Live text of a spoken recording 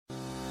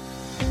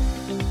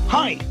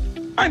Hi,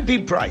 I'm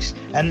Pete Price,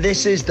 and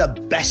this is the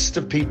best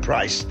of Pete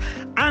Price.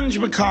 Ange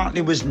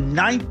McCartney was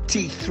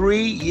 93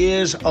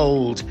 years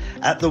old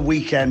at the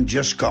weekend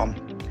just gone.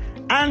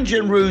 Ange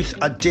and Ruth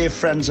are dear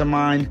friends of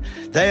mine.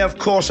 They, of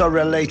course, are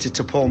related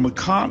to Paul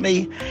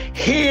McCartney.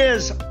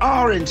 Here's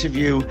our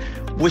interview,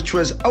 which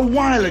was a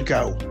while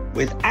ago,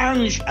 with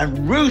Ange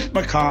and Ruth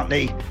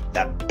McCartney,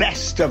 the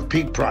best of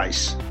Pete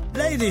Price.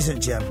 Ladies and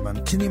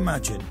gentlemen, can you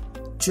imagine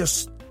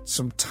just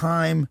some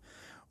time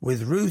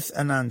with Ruth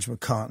and Ange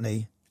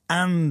McCartney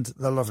and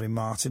the lovely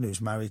Martin, who's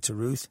married to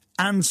Ruth,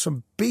 and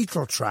some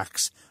Beatle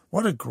tracks?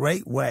 What a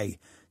great way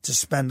to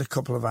spend a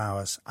couple of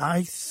hours.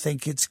 I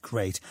think it's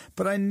great,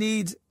 but I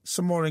need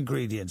some more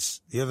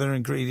ingredients. The other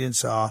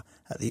ingredients are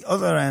at the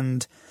other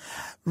end.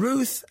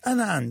 Ruth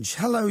and Ange,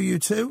 hello you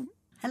two.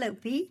 Hello,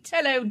 Pete.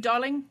 Hello,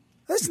 darling.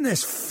 Isn't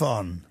this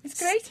fun? It's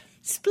great.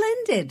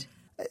 Splendid.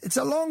 It's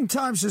a long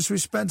time since we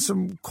spent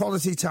some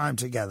quality time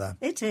together.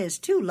 It is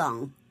too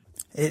long.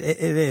 It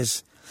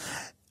is.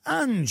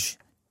 Ange,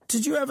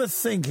 did you ever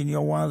think in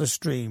your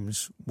wildest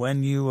dreams,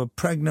 when you were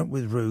pregnant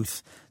with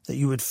Ruth, that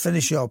you would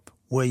finish up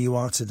where you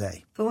are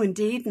today? Oh,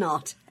 indeed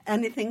not.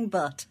 Anything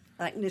but,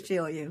 I can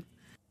assure you.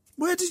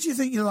 Where did you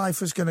think your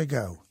life was going to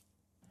go?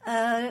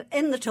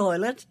 In the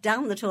toilet,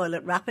 down the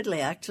toilet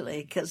rapidly,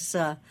 actually, because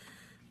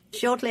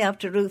shortly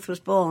after Ruth was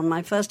born,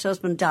 my first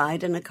husband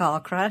died in a car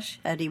crash,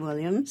 Eddie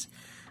Williams,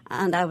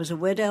 and I was a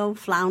widow,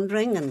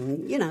 floundering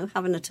and,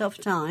 having a tough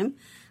time.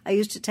 I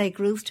used to take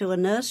Ruth to a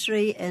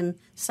nursery in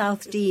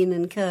South Dean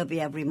in Kirby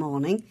every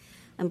morning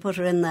and put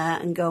her in there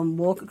and go and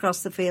walk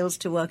across the fields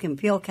to work in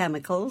Pure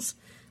Chemicals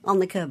on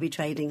the Kirby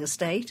Trading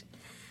Estate.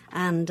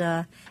 And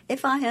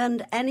if I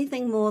earned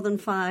anything more than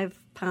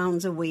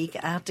 £5 a week,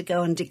 I had to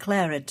go and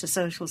declare it to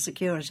Social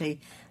Security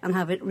and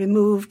have it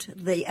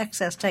removed, the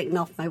excess taken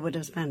off my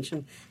widow's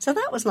pension. So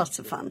that was lots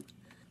of fun.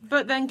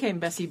 But then came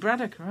Bessie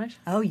Braddock, right?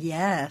 Oh,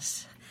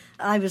 yes.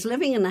 I was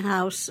living in a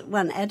house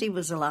when Eddie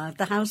was alive.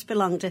 The house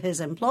belonged to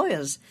his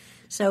employers.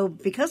 So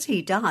because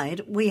he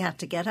died, we had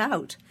to get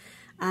out.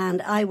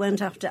 And I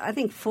went after, I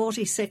think,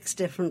 46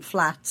 different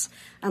flats.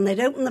 And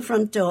they'd open the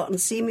front door and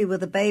see me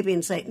with a baby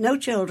and say, "No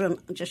children,"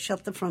 and just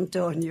shut the front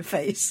door in your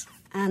face.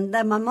 And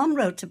then my mum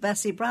wrote to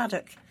Bessie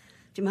Braddock.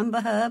 Do you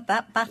remember her?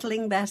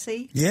 Battling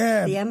Bessie?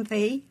 Yeah. The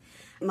MP.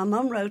 My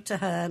mum wrote to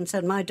her and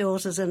said, "My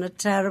daughter's in a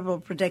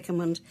terrible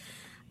predicament.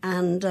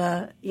 And,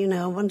 I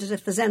wondered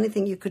if there's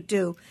anything you could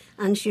do."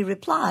 And she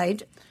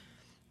replied...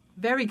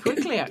 Very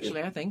quickly,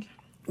 actually, I think.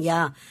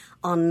 Yeah,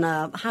 on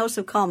House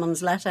of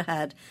Commons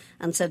letterhead,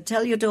 and said,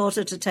 "Tell your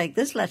daughter to take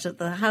this letter to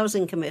the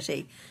Housing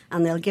Committee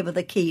and they'll give her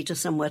the key to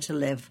somewhere to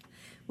live,"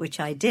 which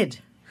I did.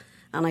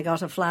 And I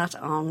got a flat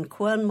on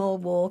Quernmore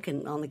Walk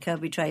on the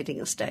Kirby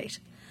Trading Estate.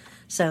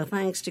 So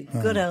thanks to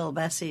good old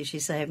Bessie, she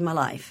saved my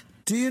life.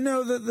 Do you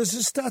know that there's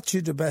a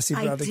statue to Bessie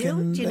Braddock? I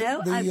do. Do you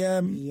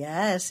know?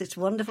 Yes, it's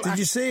wonderful. Did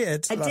you see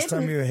it last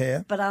time you were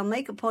here? But I'll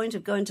make a point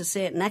of going to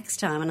see it next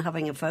time and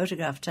having a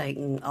photograph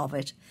taken of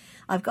it.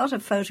 I've got a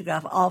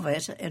photograph of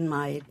it in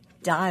my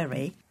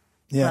diary,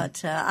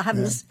 but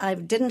I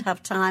didn't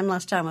have time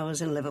last time I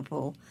was in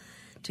Liverpool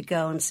to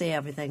go and see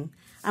everything.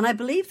 And I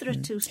believe there are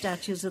two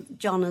statues of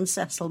John and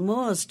Cecil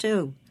Moores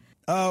too.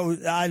 Oh,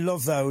 I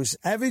love those.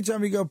 Every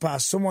time you go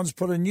past, someone's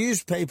put a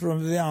newspaper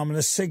under the arm and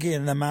a ciggy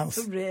in their mouth.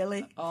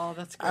 Really? Oh,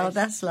 that's great. Oh,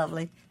 that's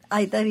lovely.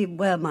 They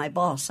were my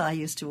boss. I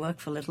used to work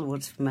for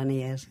Littlewoods for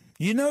many years.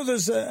 You know,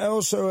 there's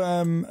also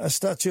a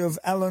statue of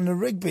Eleanor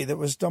Rigby that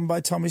was done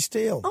by Tommy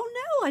Steele. Oh,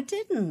 no, I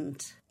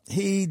didn't.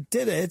 He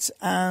did it,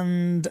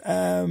 and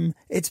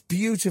it's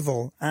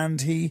beautiful,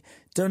 and he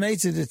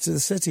donated it to the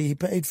city. He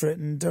paid for it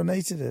and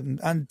donated it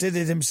and did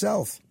it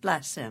himself.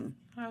 Bless him.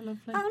 How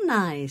lovely. How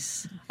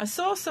nice. I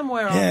saw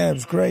somewhere it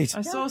was great.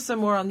 I saw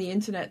somewhere on the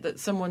internet that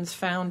someone's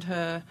found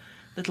her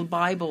little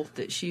Bible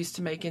that she used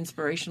to make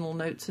inspirational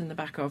notes in the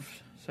back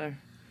of. So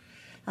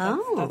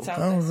that's out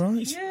there.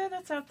 Right. Yeah,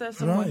 that's out there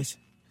somewhere.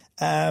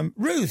 Right.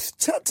 Ruth,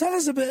 tell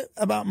us a bit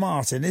about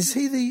Martin. Is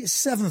he the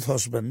seventh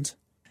husband?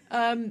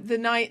 The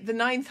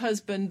ninth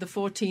husband, the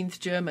 14th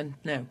German.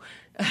 No,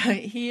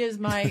 he's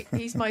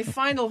my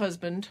final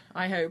husband.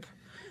 I hope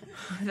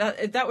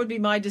that would be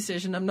my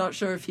decision. I'm not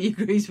sure if he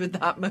agrees with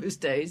that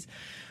most days,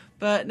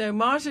 but no.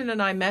 Martin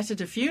and I met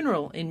at a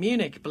funeral in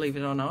Munich, believe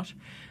it or not,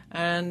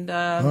 and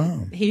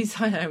he's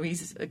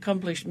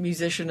accomplished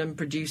musician and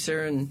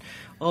producer and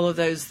all of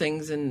those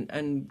things,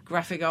 and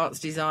graphic arts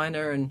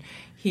designer, and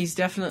he's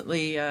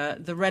definitely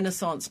the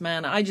Renaissance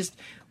man.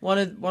 One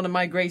of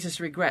my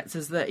greatest regrets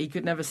is that he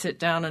could never sit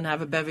down and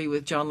have a bevy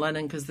with John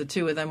Lennon, because the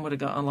two of them would have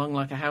got along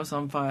like a house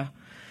on fire.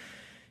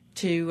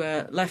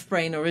 To left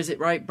brain, or is it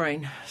right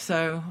brain?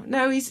 So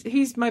no,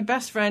 he's my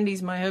best friend.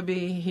 He's my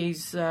hubby.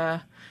 He's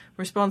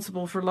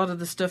responsible for a lot of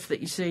the stuff that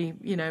you see,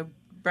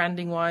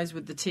 branding wise,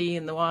 with the tea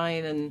and the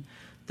wine and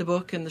the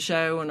book and the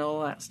show and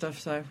all that stuff.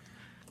 So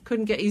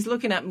he's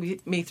looking at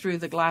me through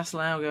the glass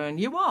now, going,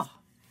 "You are."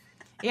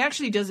 He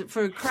actually does it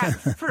for a crowd.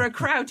 For a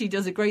crowd, he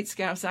does a great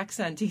Scouse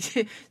accent.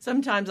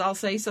 Sometimes I'll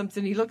say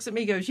something, he looks at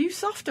me, goes, "You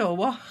soft or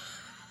what?"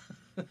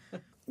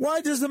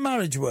 Why does the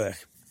marriage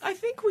work? I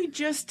think think we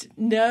just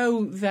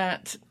know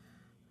that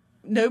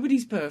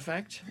nobody's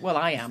perfect. Well,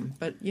 I am,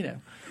 but,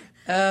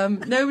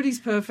 nobody's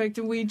perfect,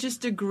 and we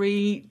just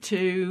agree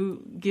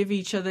to give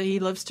each other. He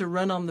loves to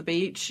run on the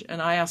beach,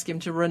 and I ask him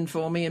to run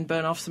for me and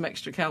burn off some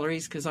extra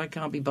calories because I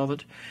can't be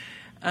bothered.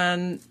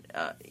 And,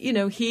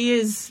 he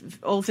is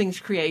all things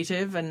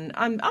creative, and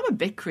I'm a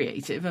bit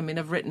creative. I mean,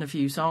 I've written a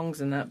few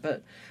songs and that,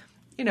 but,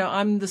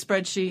 I'm the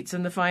spreadsheets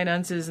and the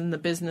finances and the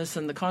business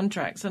and the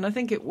contracts. And I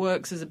think it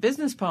works as a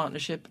business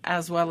partnership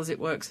as well as it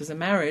works as a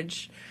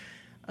marriage.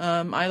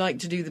 I like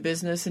to do the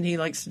business and he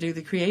likes to do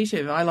the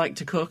creative. I like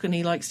to cook and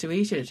he likes to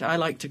eat it. I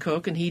like to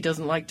cook and he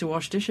doesn't like to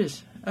wash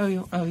dishes.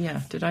 Oh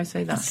yeah. Did I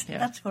say that?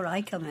 That's where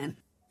I come in.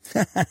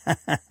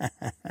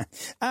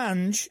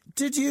 Ange,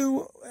 did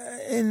you,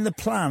 in the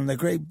plan, the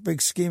great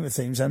big scheme of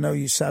things, I know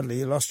you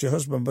sadly lost your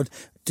husband, but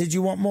did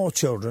you want more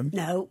children?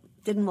 No,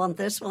 didn't want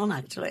this one,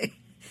 actually.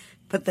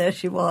 But there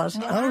she was.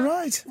 All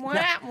right.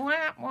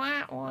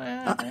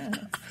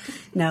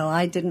 No,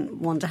 I didn't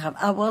want to have...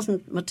 I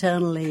wasn't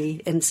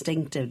maternally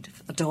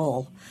instinctive at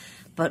all.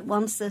 But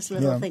once this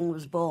little thing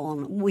was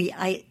born,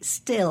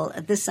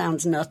 this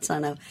sounds nuts, I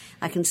know,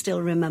 I can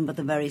still remember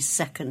the very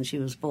second she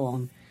was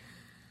born.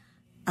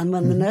 And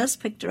when the nurse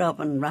picked her up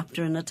and wrapped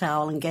her in a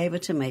towel and gave her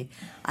to me,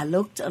 I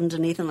looked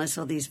underneath and I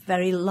saw these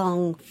very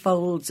long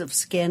folds of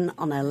skin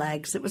on her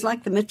legs. It was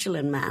like the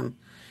Michelin Man,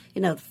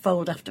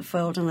 fold after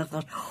fold, and I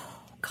thought...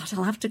 God,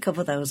 I'll have to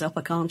cover those up.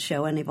 I can't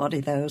show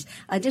anybody those.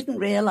 I didn't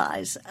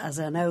realise,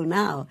 as I know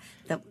now,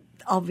 that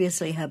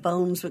obviously her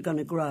bones were going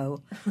to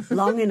grow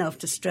long enough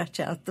to stretch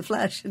out the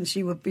flesh and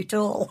she would be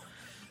tall.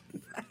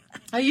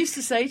 I used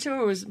to say to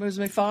her, was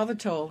my father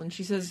tall? And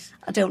she says...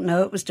 I don't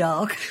know, it was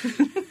dark.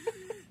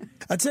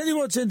 I tell you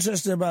what's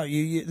interesting about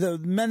you.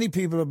 Many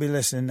people will be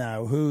listening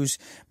now whose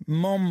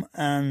mum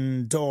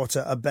and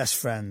daughter are best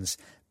friends.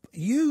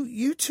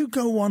 You two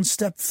go one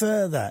step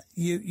further.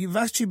 You've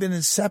actually been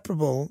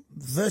inseparable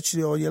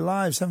virtually all your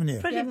lives, haven't you?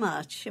 Pretty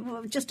much.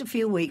 Just a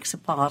few weeks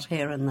apart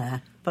here and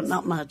there, but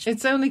not much.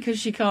 It's only because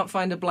she can't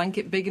find a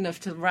blanket big enough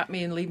to wrap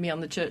me and leave me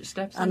on the church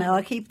steps. I know,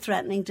 I keep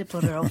threatening to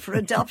put her up for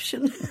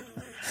adoption.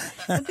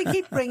 But they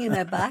keep bringing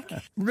her back.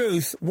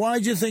 Ruth, why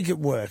do you think it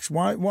works?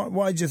 Why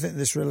do you think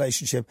this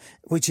relationship,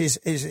 which is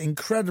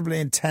incredibly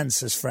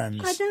intense as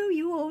friends? I know,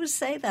 you always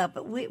say that,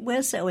 but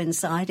we're so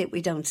inside it,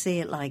 we don't see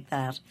it like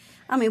that.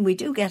 I mean, we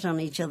do get on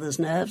each other's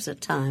nerves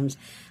at times.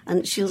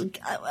 And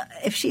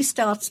if she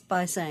starts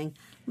by saying,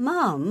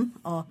 Mum,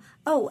 or,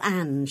 oh,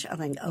 Ange, I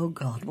think, oh,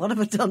 God, what have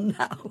I done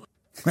now?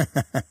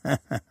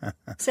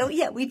 So,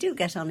 yeah, we do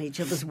get on each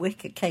other's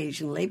wick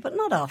occasionally, but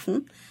not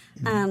often.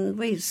 And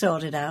we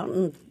sort it out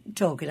and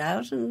talk it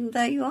out, and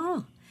there you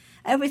are.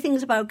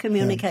 Everything's about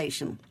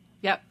communication.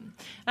 Yep.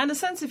 And a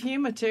sense of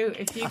humour, too.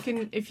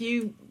 If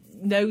you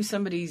know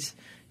somebody's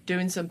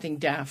doing something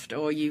daft,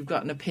 or you've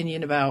got an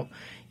opinion about,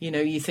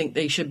 you think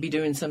they should be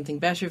doing something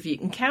better, if you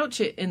can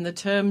couch it in the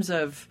terms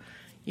of,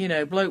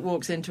 bloke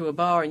walks into a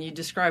bar and you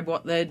describe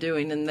what they're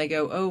doing and they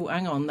go, oh,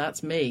 hang on,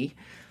 that's me.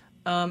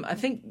 I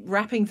think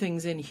wrapping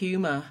things in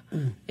humour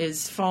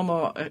is far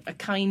more a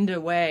kinder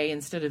way,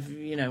 instead of,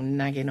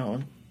 nagging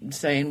or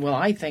saying, well,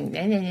 I think,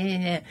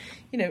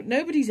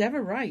 nobody's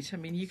ever right. I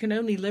mean, you can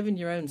only live in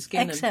your own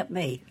skin. Except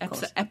me.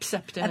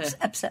 Except her.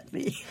 Except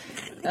me.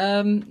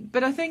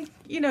 But I think,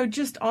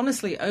 just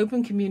honestly,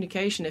 open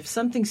communication. If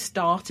something's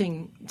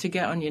starting to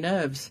get on your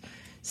nerves,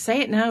 say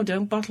it now.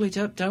 Don't bottle it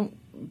up.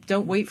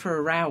 Don't wait for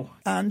a row.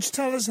 And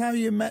tell us how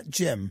you met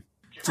Jim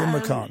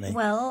McCartney.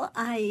 Well,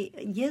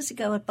 years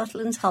ago at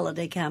Butlins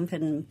holiday camp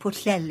in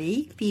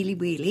Pwllheli, Pili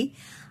Wili,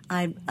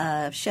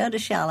 I shared a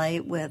chalet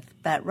with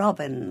Bet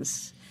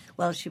Robbins.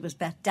 Well, she was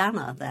Bet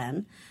Dana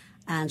then,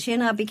 and she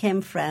and I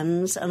became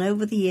friends, and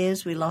over the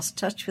years we lost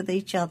touch with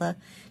each other.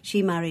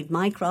 She married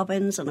Mike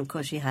Robbins, and of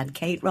course she had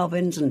Kate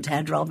Robbins and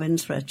Ted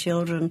Robbins for her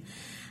children.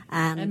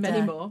 And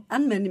many more.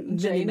 And many,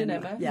 Jane many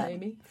and more. Emma, Yeah.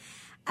 Amy.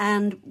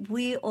 And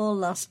we all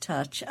lost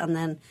touch, and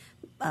then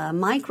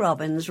Mike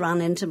Robbins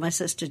ran into my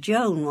sister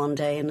Joan one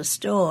day in a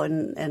store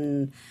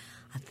in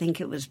I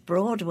think it was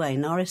Broadway,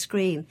 Norris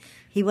Green.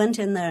 He went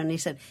in there and he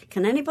said,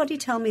 can anybody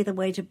tell me the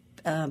way to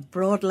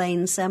Broad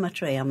Lane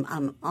Cemetery?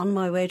 I'm on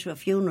my way to a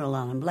funeral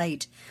and I'm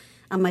late.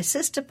 And my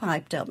sister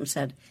piped up and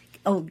said,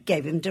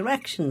 gave him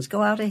directions,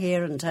 go out of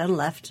here and turn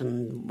left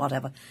and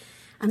whatever.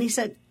 And he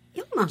said,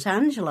 you're not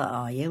Angela,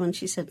 are you? And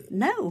she said,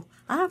 no,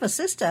 I have a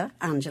sister,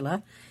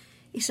 Angela.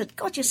 He said,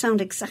 God, you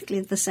sound exactly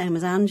the same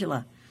as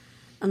Angela.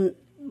 And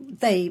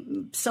they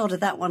sorted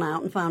that one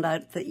out and found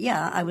out that,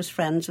 I was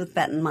friends with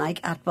Bet and Mike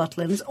at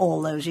Butlins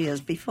all those years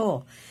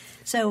before.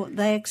 So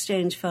they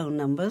exchanged phone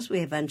numbers. We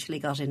eventually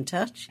got in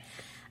touch.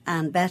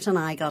 And Bet and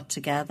I got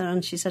together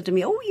and she said to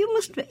me, you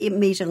must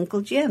meet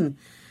Uncle Jim.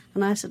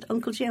 And I said,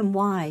 Uncle Jim,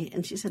 why?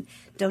 And she said,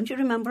 don't you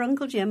remember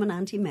Uncle Jim and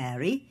Auntie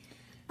Mary?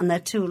 And their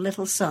two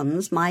little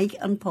sons, Mike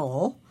and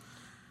Paul,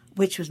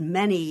 which was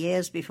many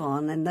years before.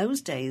 And in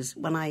those days,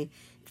 when I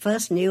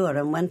first knew her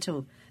and went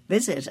to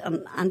visit,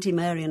 and Auntie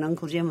Mary and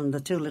Uncle Jim and the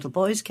two little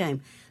boys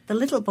came. The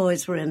little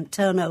boys were in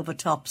turnover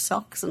top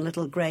socks and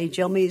little grey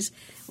jummies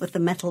with the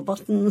metal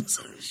buttons,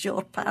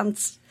 short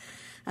pants.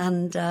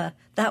 And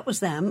that was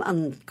them.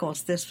 And, of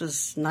course, this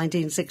was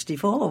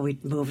 1964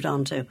 we'd moved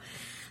on to.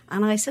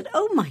 And I said,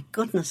 oh, my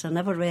goodness, I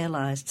never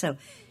realised. So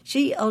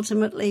she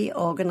ultimately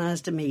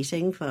organised a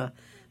meeting for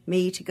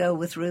me to go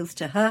with Ruth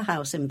to her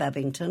house in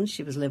Bebington.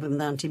 She was living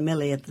with Auntie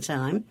Millie at the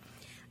time.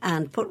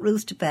 And put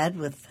Ruth to bed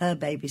with her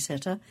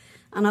babysitter.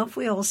 And off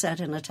we all set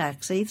in a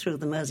taxi through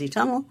the Mersey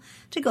Tunnel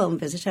to go and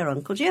visit her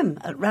Uncle Jim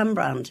at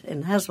Rembrandt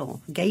in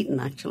Heswall, Gayton,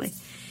 actually.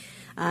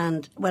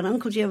 And when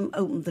Uncle Jim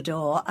opened the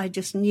door, I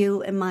just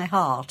knew in my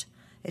heart,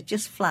 it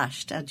just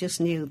flashed, I just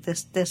knew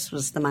this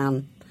was the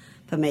man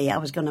for me. I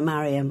was going to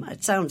marry him.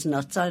 It sounds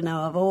nuts, I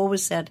know. I've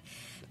always said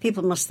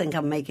people must think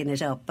I'm making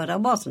it up, but I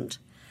wasn't.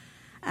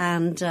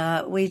 And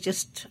we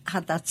just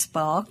had that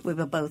spark. We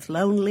were both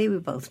lonely. We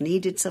both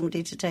needed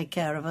somebody to take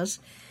care of us.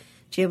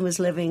 Jim was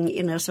living,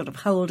 sort of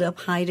holed up,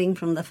 hiding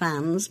from the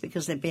fans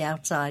because they'd be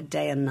outside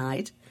day and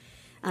night.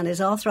 And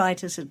his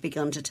arthritis had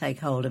begun to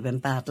take hold of him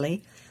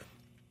badly.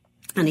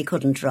 And he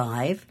couldn't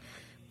drive.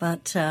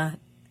 But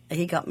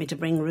he got me to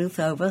bring Ruth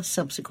over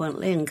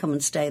subsequently and come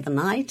and stay the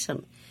night.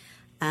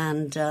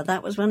 And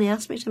that was when he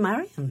asked me to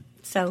marry him.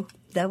 So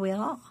there we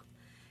are.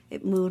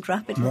 It moved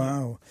rapidly.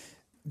 Wow.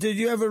 Did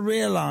you ever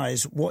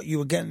realise what you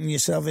were getting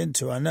yourself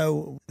into? I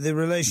know the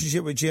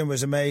relationship with Jim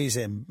was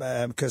amazing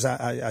because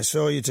I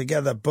saw you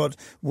together, but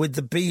with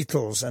the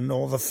Beatles and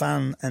all the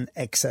fan and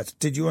etc.,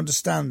 did you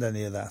understand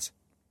any of that?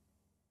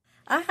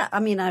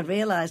 I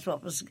realised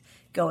what was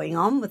going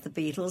on with the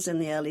Beatles in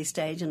the early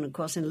stage, and of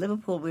course in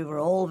Liverpool we were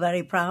all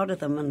very proud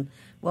of them and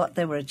what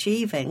they were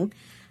achieving.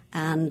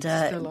 And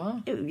still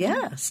are.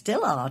 Yeah,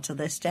 still are to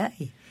this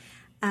day.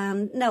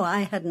 And no,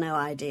 I had no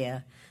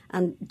idea.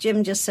 And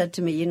Jim just said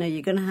to me,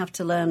 you're going to have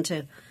to learn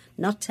to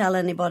not tell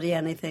anybody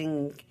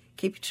anything,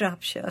 keep your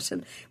trap shut,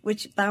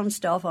 which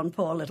bounced off on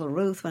poor little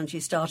Ruth when she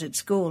started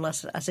school. I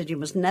said, you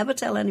must never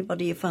tell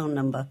anybody your phone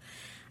number.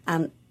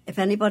 And if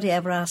anybody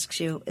ever asks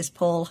you, is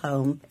Paul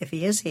home? If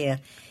he is here,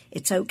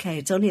 it's okay.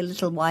 It's only a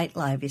little white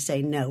lie if you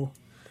say no.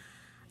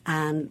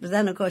 And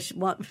then, of course,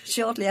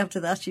 shortly after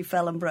that, she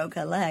fell and broke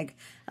her leg.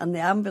 And the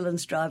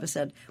ambulance driver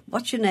said,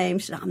 what's your name?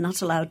 She said, I'm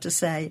not allowed to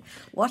say.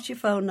 What's your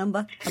phone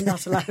number? I'm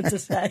not allowed to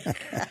say.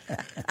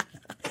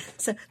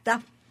 So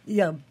that,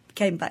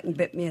 came back and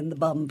bit me in the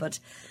bum. But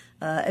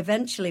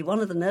eventually, one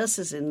of the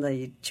nurses in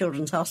the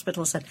children's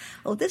hospital said,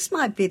 oh, this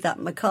might be that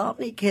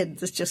McCartney kid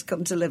that's just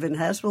come to live in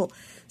Heswall.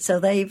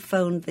 So they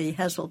phoned the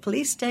Heswall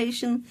police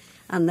station,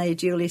 and they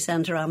duly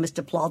sent around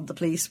Mr. Plod, the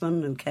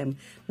policeman, who came,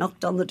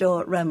 knocked on the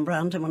door at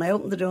Rembrandt. And when I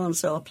opened the door and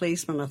saw a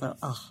policeman, I thought,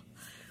 oh,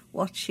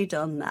 what's she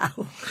done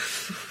now?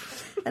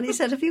 And he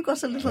said, have you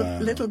got a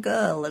little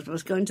girl that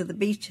was going to the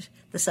beach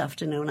this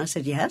afternoon? I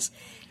said, yes.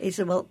 He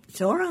said, well,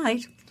 it's all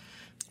right.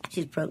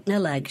 She's broken her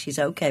leg. She's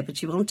okay, but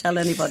she won't tell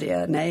anybody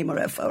her name or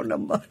her phone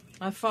number.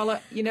 I follow...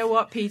 You know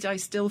what, Pete? I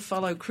still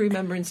follow crew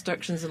member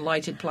instructions and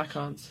lighted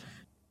placards.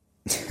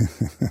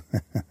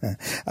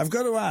 I've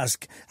got to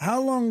ask, how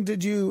long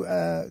did you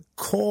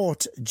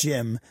court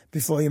Jim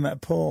before you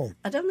met Paul?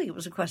 I don't think it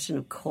was a question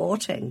of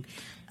courting.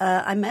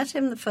 I met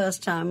him the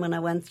first time when I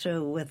went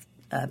through with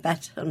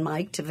Bet and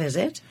Mike to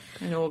visit.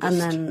 In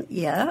August.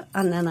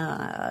 And then,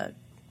 a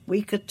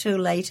week or two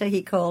later,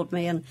 he called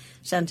me and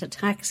sent a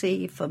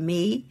taxi for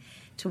me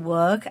to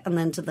work and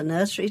then to the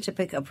nursery to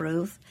pick up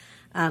Ruth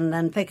and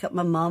then pick up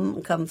my mum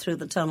and come through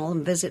the tunnel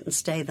and visit and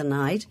stay the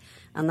night.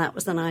 And that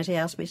was the night he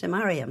asked me to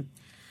marry him.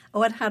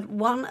 Oh, I'd had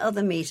one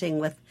other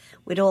meeting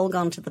we'd all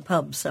gone to the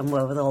pub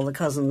somewhere with all the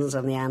cousins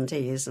and the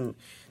aunties, and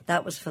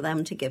that was for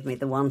them to give me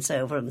the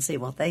once-over and see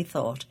what they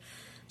thought.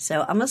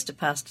 So I must have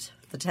passed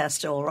the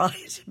test all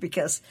right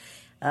because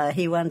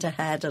he went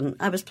ahead, and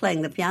I was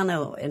playing the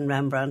piano in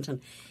Rembrandt,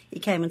 and he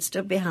came and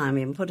stood behind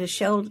me and put his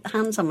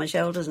hands on my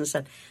shoulders and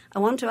said, I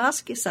want to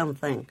ask you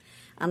something.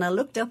 And I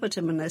looked up at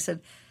him and I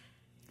said,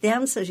 the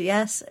answer's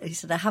yes. He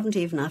said, I haven't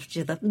even asked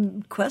you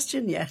the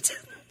question yet.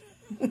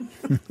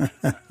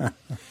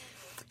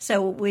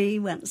 So we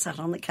went and sat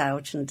on the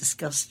couch and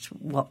discussed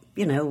what,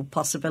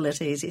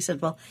 possibilities. He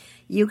said, well,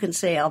 you can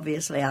see,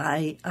 obviously,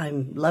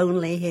 I'm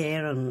lonely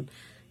here and,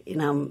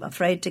 I'm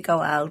afraid to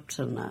go out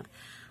and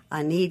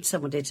I need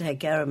somebody to take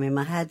care of me.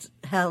 My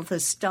health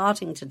is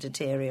starting to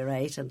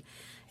deteriorate and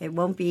it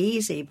won't be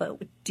easy, but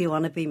do you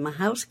want to be my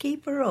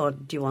housekeeper or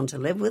do you want to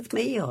live with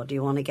me or do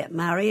you want to get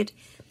married?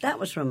 That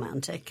was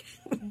romantic.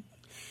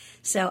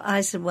 So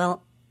I said,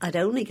 well, I'd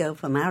only go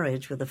for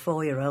marriage with a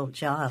 4-year-old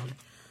child.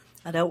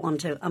 I don't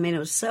want to... it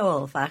was so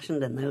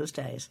old-fashioned in those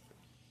days.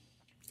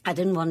 I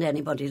didn't want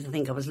anybody to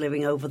think I was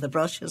living over the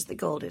brush, as they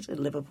called it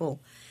in Liverpool.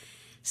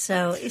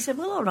 So he said,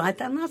 well, all right,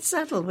 then that's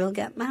settled. We'll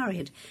get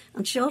married.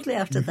 And shortly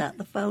after that,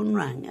 the phone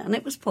rang. And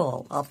it was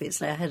Paul,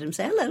 obviously. I heard him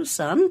say, hello,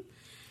 son.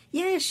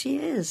 Yes, she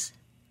is.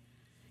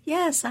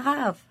 Yes, I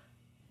have.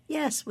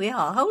 Yes, we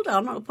are. Hold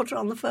on, I'll put her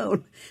on the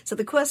phone. So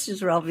the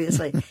questions were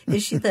obviously,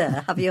 is she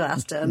there? Have you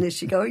asked her? And is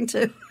she going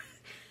to?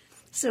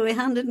 So he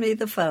handed me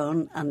the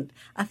phone, and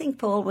I think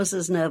Paul was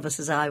as nervous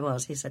as I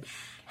was. He said,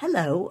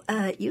 "Hello,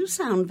 you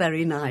sound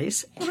very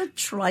nice." What a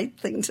trite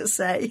thing to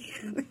say.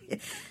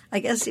 I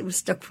guess he was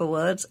stuck for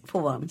words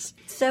for once.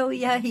 So,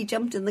 yeah, he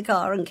jumped in the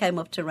car and came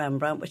up to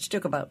Rembrandt, which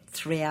took about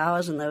 3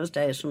 hours in those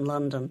days from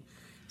London.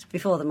 It's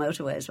before the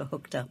motorways were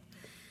hooked up.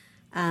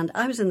 And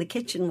I was in the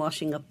kitchen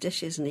washing up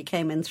dishes, and he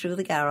came in through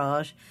the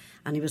garage,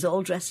 and he was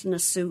all dressed in a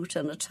suit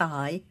and a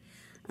tie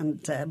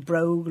and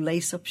brogue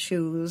lace-up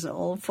shoes,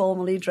 all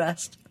formally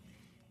dressed.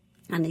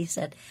 And he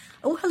said,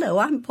 "Oh, hello,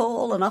 I'm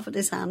Paul," and offered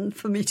his hand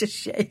for me to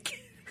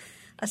shake.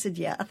 I said,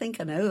 "Yeah, I think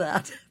I know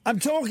that." I'm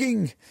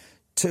talking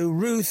to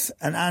Ruth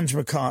and Ange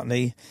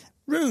McCartney.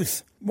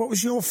 Ruth, what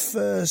was your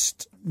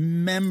first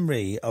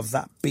memory of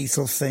that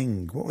Beatle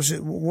thing? What was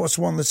it? What's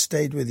one that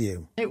stayed with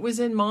you? It was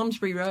in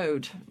Malmesbury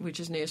Road, which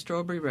is near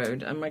Strawberry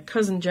Road, and my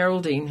cousin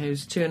Geraldine,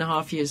 who's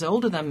 2.5 years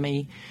older than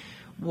me,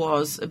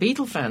 was a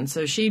Beatle fan.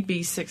 So she'd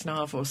be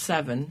 6.5 or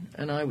 7,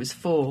 and I was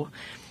 4.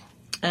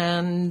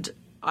 And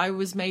I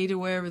was made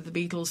aware of the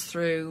Beatles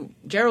through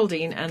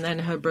Geraldine and then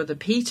her brother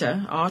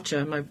Peter,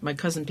 Archer, my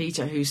cousin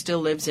Peter, who still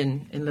lives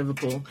in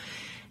Liverpool.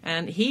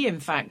 And he, in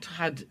fact,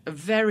 had a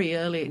very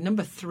early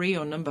number 3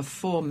 or number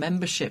 4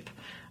 membership,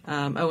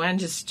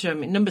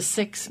 number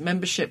 6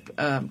 membership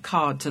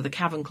card to the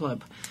Cavern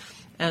Club.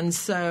 And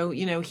so,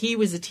 he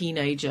was a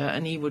teenager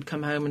and he would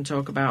come home and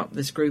talk about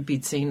this group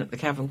he'd seen at the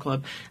Cavern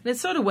Club. And it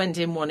sort of went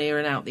in one ear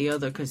and out the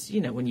other because,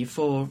 when you're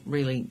 4,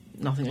 really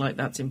nothing like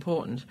that's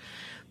important.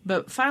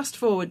 But fast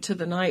forward to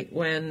the night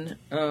when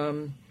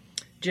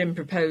Jim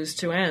proposed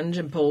to Ange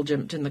and Paul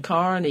jumped in the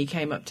car and he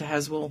came up to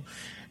Heswell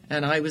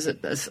and I was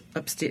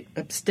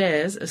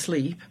upstairs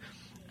asleep.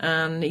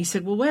 And he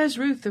said, "Well, where's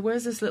Ruth?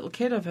 Where's this little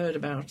kid I've heard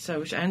about?"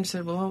 So Ange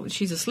said, "Well,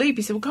 she's asleep."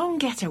 He said, "Well, go and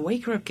get her.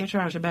 Wake her up. Get her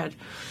out of bed."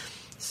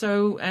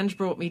 So Ange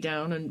brought me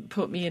down and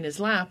put me in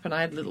his lap, and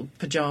I had little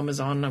pajamas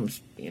on. I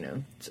was,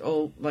 it's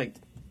all like,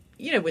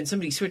 when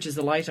somebody switches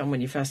the light on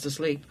when you're fast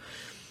asleep.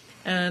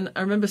 And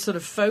I remember sort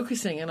of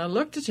focusing, and I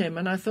looked at him,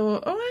 and I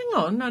thought, "Oh,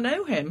 hang on, I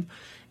know him."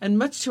 And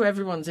much to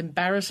everyone's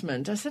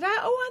embarrassment, I said, "Oh,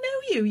 I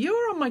know you.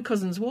 You're on my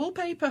cousin's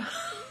wallpaper."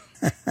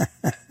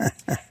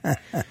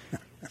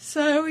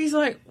 So he's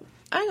like,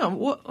 "Hang on,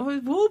 what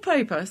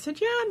wallpaper?" I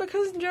said, "Yeah, my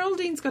cousin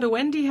Geraldine's got a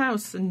Wendy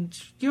house, and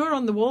you're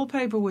on the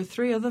wallpaper with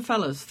 3 other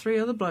fellas, 3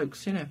 other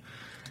blokes,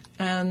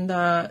 And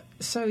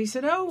so he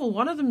said, "Oh, well,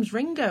 one of them's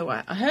Ringo.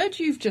 I heard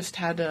you've just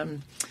had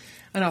an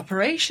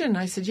operation."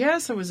 I said,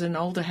 "Yes, I was in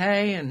Alder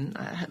Hey, and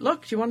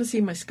look, do you want to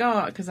see my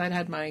scar?" Because I'd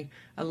had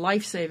a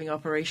life-saving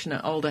operation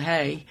at Alder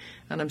Hey,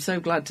 and I'm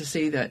so glad to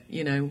see that,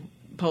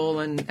 Paul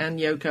and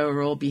Yoko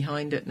are all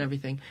behind it and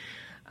everything.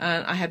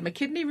 And I had my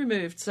kidney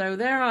removed, so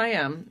there I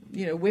am,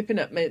 whipping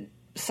up my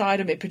side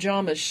of my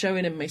pajamas,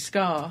 showing him my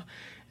scar.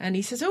 And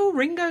he says, "Oh,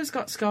 Ringo's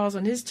got scars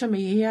on his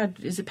tummy. He had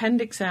his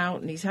appendix out,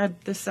 and he's had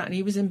this, that, and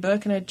he was in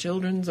Birkenhead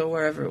Children's or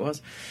wherever it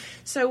was."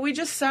 So we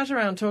just sat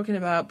around talking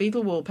about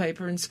Beatle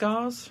wallpaper and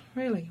scars.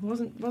 Really,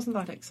 wasn't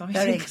that exciting?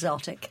 Very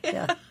exotic,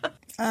 yeah.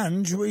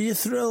 Ange, were you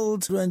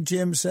thrilled when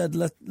Jim said,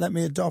 let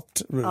me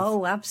adopt Ruth?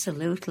 Oh,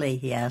 absolutely,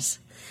 yes.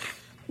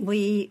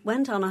 We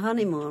went on a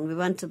honeymoon. We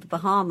went to the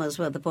Bahamas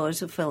where the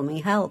boys were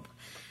filming Help.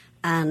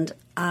 And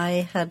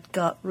I had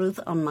got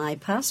Ruth on my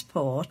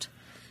passport,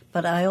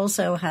 but I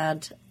also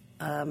had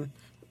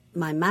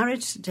my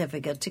marriage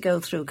certificate to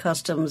go through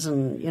customs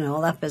and,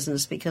 all that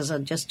business because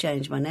I'd just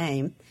changed my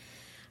name.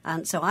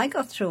 And so I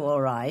got through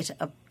all right.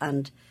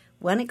 And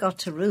when it got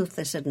to Ruth,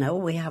 they said, "No,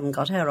 we haven't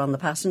got her on the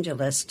passenger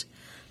list."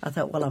 I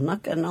thought, well, I'm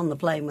not getting on the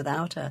plane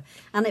without her.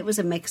 And it was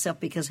a mix-up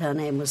because her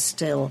name was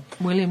still...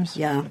 Williams.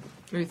 Yeah.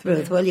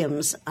 Ruth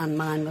Williams, and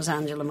mine was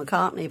Angela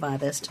McCartney by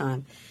this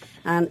time.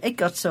 And it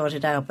got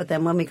sorted out, but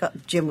then when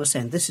Jim was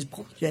saying, "This is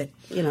bullshit,"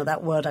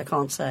 that word I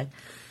can't say.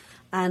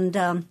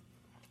 And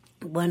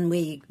when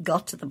we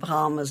got to the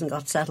Bahamas and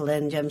got settled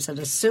in, Jim said,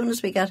 "As soon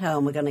as we get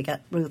home, we're going to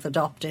get Ruth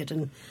adopted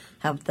and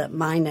have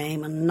my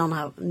name and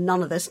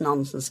none of this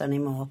nonsense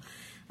anymore."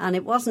 And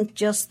it wasn't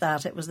just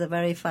that, it was the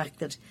very fact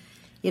that,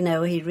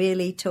 he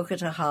really took it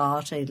to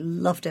heart. He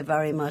loved it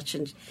very much,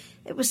 and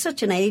it was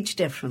such an age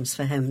difference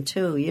for him,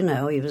 too. He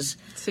was...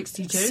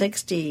 62?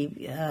 60,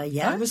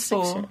 yeah. I was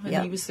 4,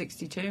 and he was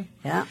 62.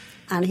 Yeah,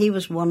 and he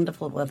was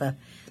wonderful with her.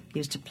 He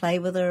used to play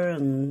with her,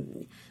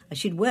 and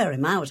she'd wear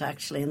him out,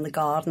 actually, in the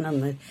garden,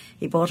 and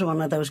he bought her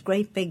one of those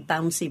great big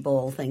bouncy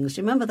ball things.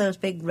 Do you remember those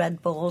big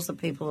red balls that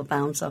people would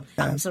bounce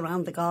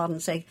around the garden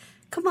and say,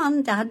 "Come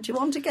on, Dad, do you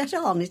want to get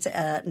on?" He'd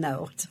say,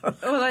 "No."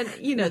 Well,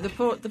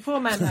 the poor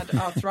man had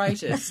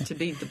arthritis to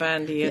beat the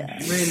band. He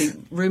had really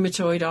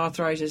rheumatoid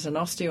arthritis and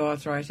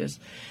osteoarthritis.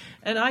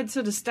 And I'd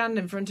sort of stand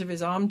in front of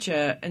his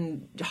armchair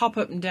and hop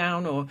up and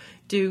down or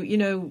do,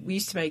 we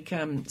used to make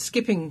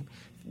skipping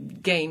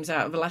games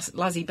out of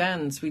lassie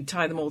bands. We'd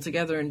tie them all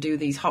together and do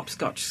these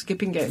hopscotch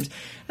skipping games.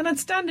 And I'd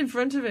stand in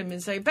front of him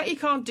and say, "Bet you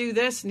can't do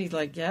this." And he's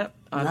like, "Yeah,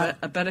 I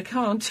bet I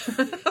can't."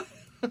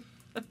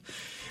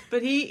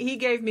 But he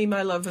gave me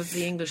my love of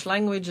the English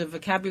language, of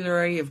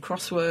vocabulary, of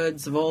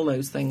crosswords, of all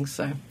those things.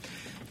 So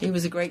he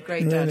was a great,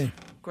 great dad.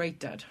 Great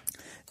dad.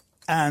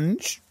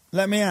 Ange,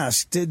 Let me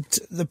ask, did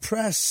the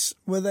press,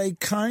 were they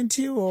kind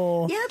to you,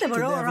 or Yeah, they were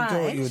did they all ever go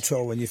right. at you at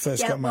all when you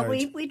first got married?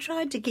 Well, we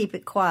tried to keep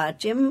it quiet.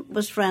 Jim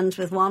was friends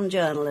with one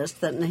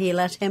journalist, and he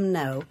let him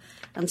know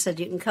and said,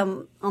 you can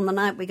come, on the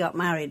night we got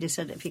married, he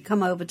said, if you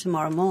come over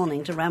tomorrow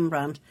morning to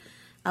Rembrandt,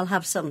 I'll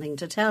have something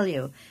to tell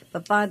you.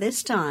 But by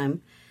this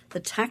time, the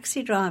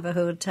taxi driver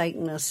who had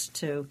taken us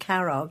to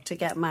Carrog to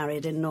get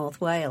married in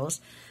North Wales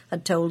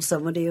had told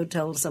somebody who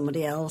told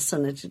somebody else,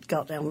 and it had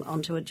got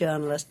onto a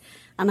journalist.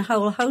 And a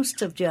whole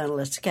host of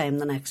journalists came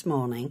the next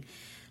morning.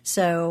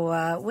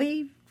 So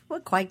we were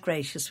quite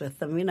gracious with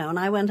them, and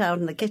I went out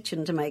in the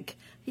kitchen to make,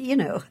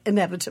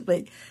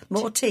 inevitably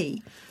more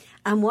tea.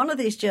 And one of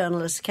these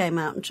journalists came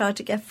out and tried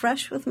to get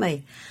fresh with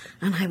me.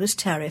 And I was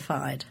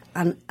terrified.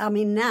 And, I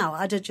mean, now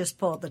I'd have just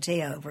poured the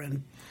tea over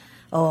him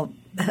or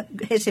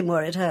hit him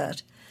where it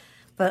hurt.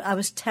 But I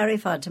was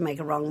terrified to make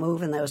a wrong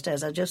move in those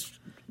days. I just,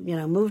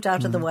 moved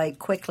out of the way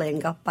quickly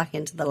and got back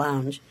into the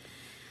lounge.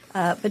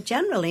 But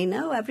generally,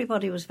 no,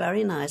 everybody was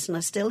very nice. And I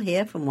still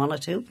hear from one or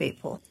two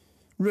people.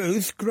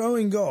 Ruth,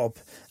 growing up,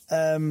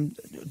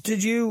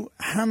 did you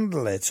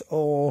handle it,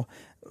 or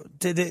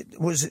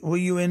were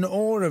you in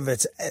awe of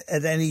it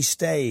at any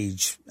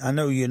stage? I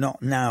know you're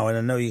not now, and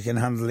I know you can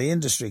handle the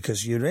industry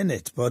because you're in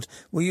it, but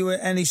were you at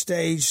any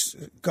stage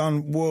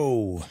gone,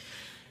 whoa?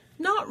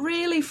 Not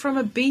really from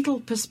a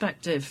Beatle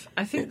perspective.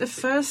 I think the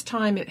first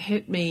time it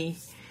hit me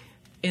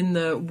in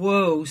the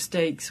whoa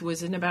stakes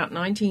was in about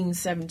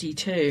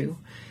 1972,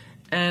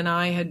 and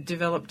I had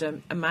developed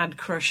a mad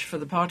crush for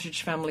the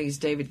Partridge Family's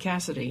David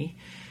Cassidy.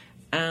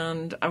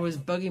 And I was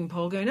bugging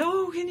Paul, going,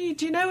 "Oh, do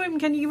you know him?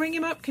 Can you ring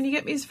him up? Can you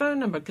get me his phone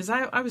number?" Because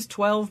I was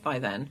 12 by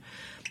then.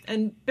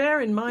 And bear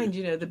in mind,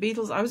 the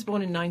Beatles, I was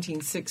born in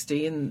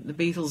 1960, and the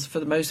Beatles, for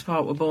the most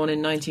part, were born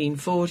in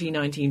 1940,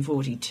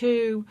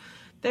 1942.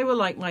 They were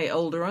like my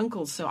older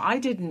uncles, so I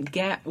didn't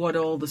get what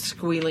all the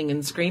squealing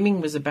and screaming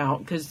was about,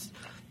 because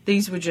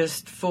these were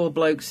just four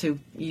blokes who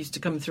used to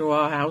come through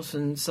our house,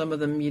 and some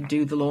of them you'd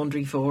do the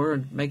laundry for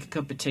and make a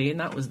cup of tea, and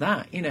that was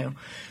that,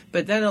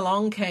 But then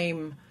along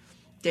came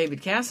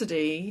David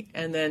Cassidy,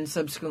 and then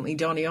subsequently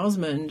Donny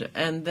Osmond,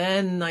 and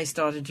then I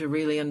started to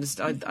really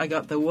understand. I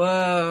got the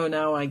whoa,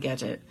 now I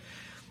get it.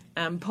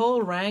 And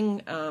Paul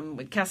rang.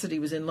 Cassidy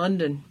was in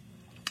London,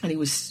 and he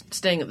was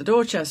staying at the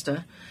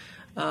Dorchester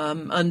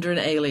under an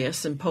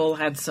alias, and Paul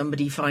had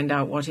somebody find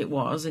out what it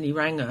was, and he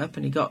rang up,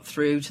 and he got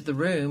through to the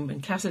room,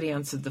 and Cassidy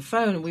answered the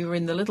phone, and we were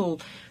in the little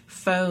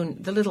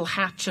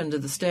hatch under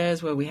the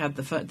stairs where we had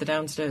the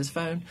downstairs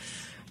phone.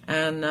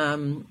 And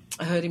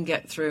I heard him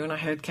get through, and I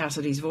heard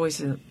Cassidy's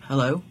voice, and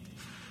hello.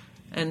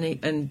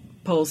 And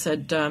Paul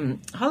said,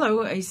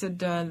 hello. He said,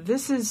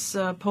 this is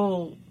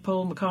Paul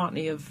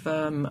McCartney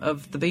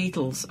of the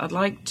Beatles. I'd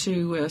like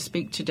to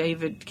speak to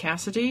David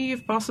Cassidy,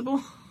 if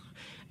possible.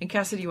 And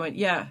Cassidy went,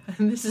 yeah,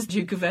 and this is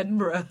Duke of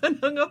Edinburgh, and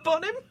hung up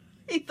on him.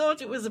 He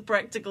thought it was a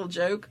practical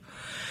joke.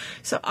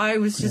 So I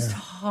was just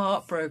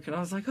heartbroken. I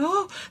was like,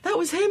 oh, that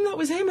was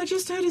him. I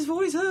just heard his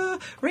voice.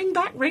 Ring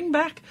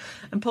back.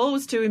 And Paul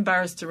was too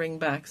embarrassed to ring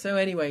back. So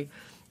anyway,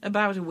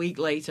 about a week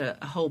later,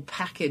 a whole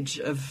package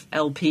of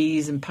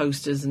LPs and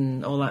posters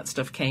and all that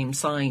stuff came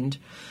signed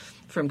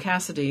from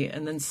Cassidy.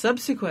 And then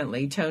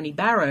subsequently, Tony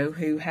Barrow,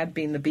 who had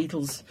been the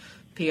Beatles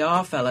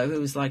PR fellow, who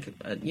was like,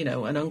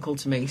 an uncle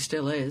to me,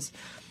 still is,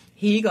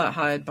 he got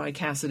hired by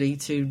Cassidy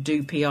to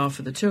do PR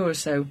for the tour.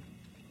 So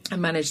I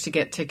managed to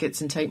get tickets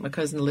and take my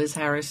cousin Liz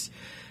Harris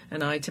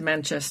and I to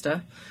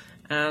Manchester.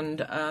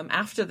 And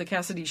after the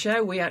Cassidy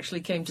show, we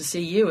actually came to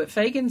see you at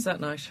Fagin's that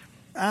night.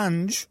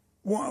 Ange,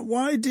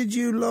 why did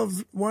you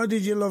love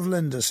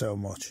Linda so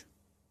much?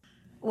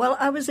 Well,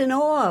 I was in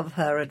awe of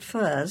her at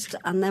first,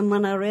 and then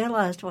when I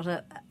realised what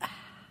a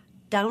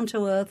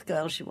down-to-earth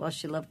girl she was,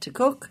 she loved to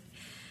cook,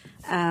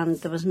 and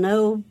there was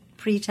no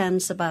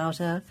pretense about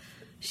her.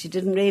 She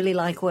didn't really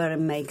like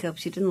wearing makeup.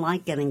 She didn't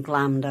like getting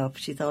glammed up.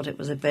 She thought it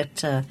was a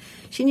bit...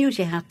 she knew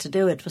she had to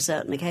do it for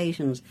certain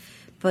occasions.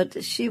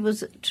 But she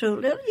was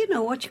truly,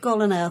 what you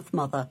call an earth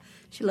mother.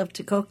 She loved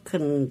to cook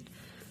and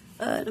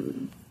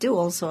do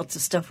all sorts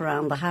of stuff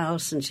around the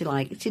house. And she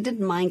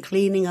didn't mind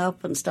cleaning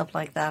up and stuff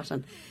like that,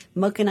 and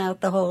mucking out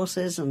the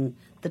horses and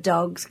the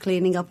dogs,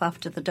 cleaning up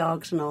after the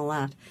dogs and all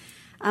that.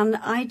 And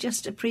I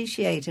just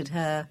appreciated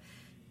her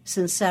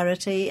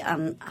sincerity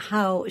and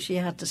how she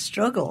had to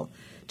struggle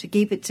to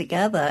keep it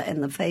together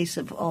in the face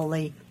of all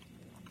the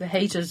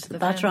haters.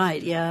 That's right,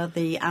 yeah,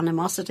 the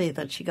animosity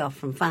that she got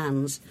from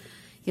fans.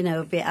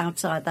 Be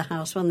outside the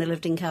house when they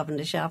lived in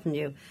Cavendish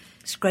Avenue,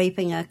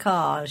 scraping her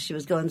car as she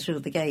was going through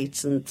the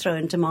gates and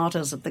throwing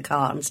tomatoes at the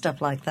car and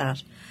stuff like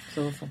that. It's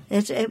awful.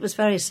 It was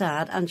very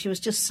sad, and she was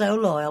just so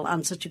loyal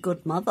and such a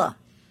good mother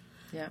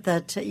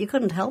that you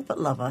couldn't help but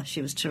love her.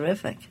 She was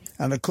terrific.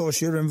 And, of course,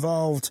 you're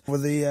involved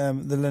with the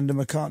Linda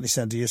McCartney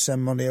Centre. You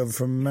send money over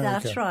from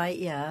America. That's right,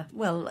 yeah.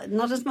 Well,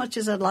 not as much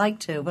as I'd like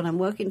to, but I'm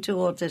working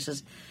towards it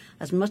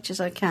as much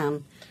as I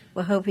can.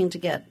 We're hoping to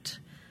get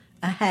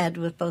ahead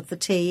with both the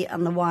tea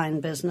and the wine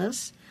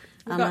business.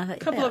 We've got a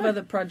couple of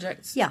other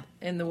projects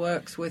in the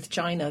works with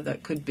China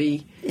that could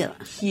be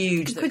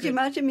huge. Could you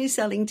imagine me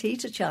selling tea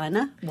to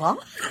China?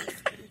 What?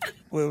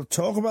 We'll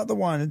talk about the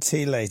wine and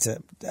tea later.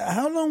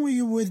 How long were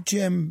you with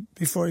Jim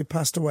before he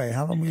passed away?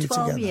 How long were you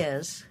 12 together? 12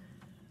 years.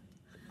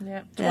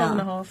 Yeah, 12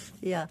 and a half.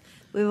 Yeah.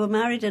 We were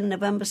married in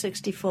November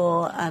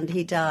 64 and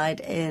he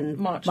died in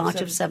March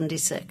of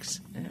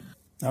 76. Yeah.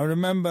 I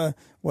remember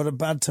what a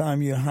bad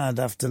time you had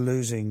after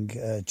losing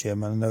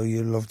Jim. I know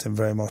you loved him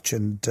very much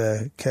and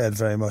cared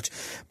very much.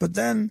 But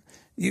then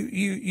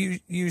you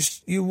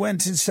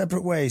went in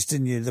separate ways,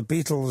 didn't you? The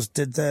Beatles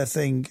did their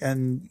thing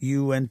and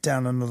you went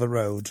down another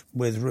road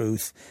with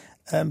Ruth.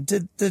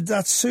 Did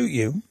that suit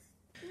you?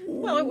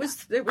 Well, it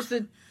was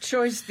the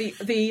choice,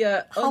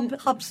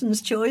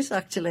 Hobson's choice,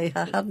 actually.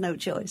 I had no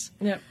choice.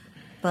 Yeah.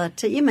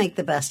 But you make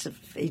the best of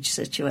each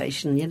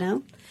situation, you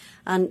know.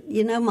 And,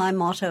 you know, my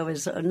motto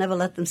is never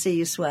let them see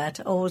you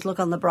sweat. Always look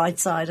on the bright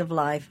side of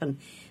life and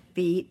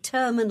be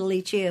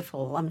terminally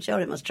cheerful. I'm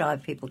sure it must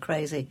drive people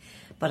crazy,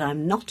 but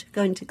I'm not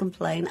going to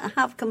complain. I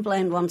have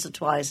complained once or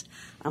twice,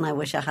 and I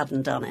wish I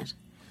hadn't done it.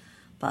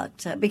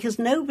 But because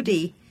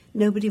nobody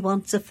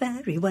wants a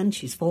fairy when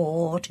she's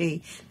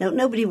 40. No,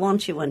 nobody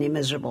wants you when you're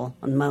miserable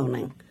and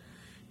moaning.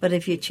 But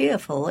if you're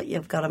cheerful,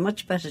 you've got a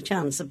much better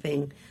chance of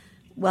being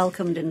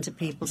welcomed into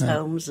people's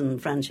homes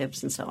and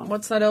friendships and so on.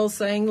 What's that old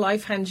saying?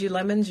 Life hands you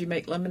lemons, you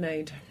make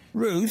lemonade.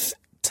 Ruth,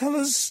 tell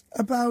us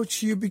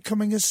about you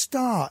becoming a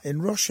star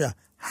in Russia.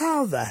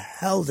 How the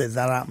hell did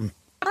that happen?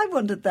 I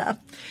wondered that.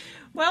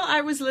 Well,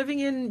 I was living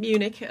in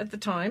Munich at the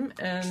time,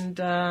 and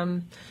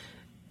a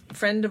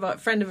friend of a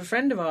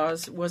friend of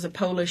ours was a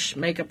Polish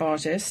makeup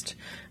artist,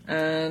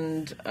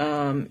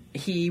 and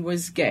he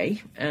was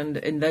gay, and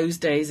in those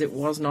days it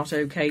was not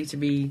okay to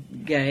be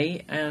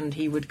gay, and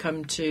he would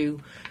come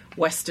to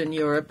Western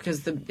Europe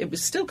because it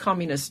was still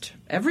communist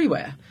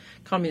everywhere.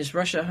 Communist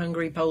Russia,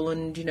 Hungary,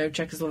 Poland, you know,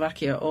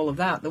 Czechoslovakia, all of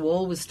that. The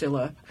wall was still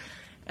up.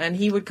 And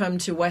he would come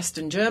to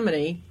Western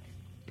Germany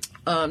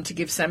to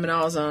give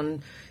seminars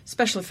on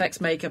special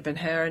effects makeup and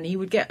hair, and he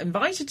would get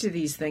invited to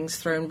these things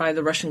thrown by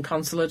the Russian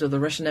consulate or the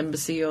Russian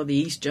embassy or the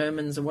East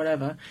Germans or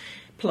whatever,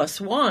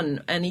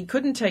 +1, and he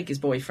couldn't take his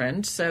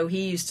boyfriend, so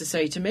he used to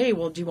say to me,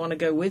 well, do you want to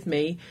go with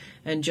me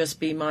and just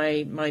be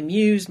my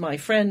muse, my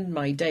friend,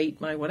 my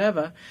date, my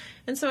whatever?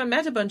 And so I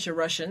met a bunch of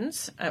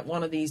Russians at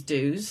one of these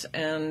dues,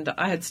 and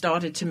I had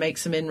started to make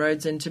some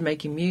inroads into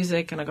making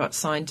music, and I got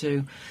signed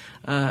to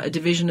a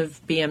division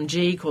of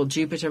BMG called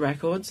Jupiter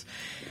Records.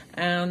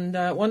 And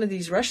one of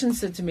these Russians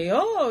said to me,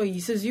 oh, he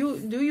says,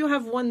 do you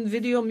have one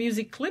video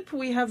music clip?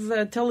 We have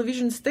a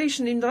television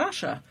station in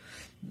Russia.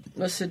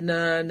 I said,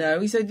 no.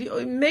 He said,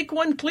 make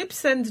one clip,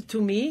 send it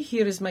to me.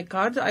 Here is my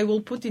card. I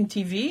will put in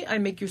TV. I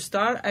make you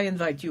star. I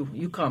invite you.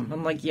 You come.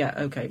 I'm like, yeah,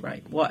 okay,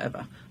 right,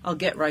 whatever. I'll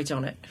get right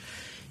on it.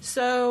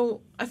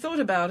 So I thought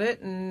about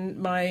it, and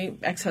my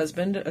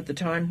ex-husband at the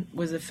time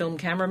was a film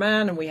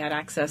cameraman, and we had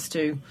access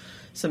to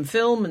some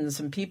film and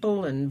some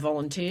people and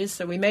volunteers.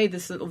 So we made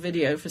this little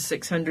video for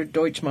 600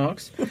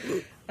 Deutschmarks.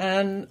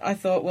 And I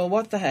thought, well,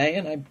 what the hey?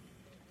 And I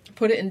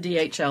put it in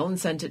DHL and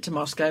sent it to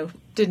Moscow.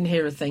 Didn't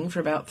hear a thing for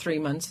about 3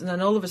 months. And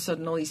then all of a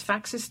sudden, all these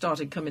faxes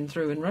started coming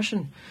through in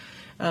Russian.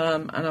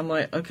 And I'm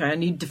like, okay, I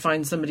need to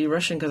find somebody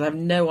Russian because I have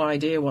no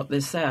idea what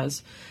this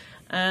says.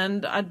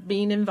 And I'd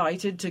been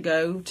invited to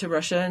go to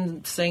Russia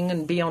and sing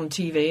and be on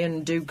TV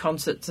and do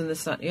concerts and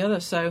this, that, and the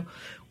other. So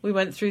we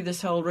went through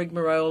this whole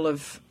rigmarole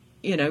of,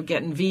 you know,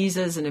 getting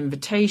visas and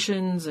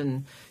invitations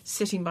and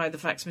sitting by the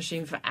fax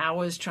machine for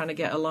hours trying to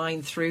get a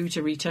line through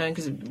to return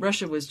because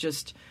Russia was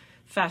just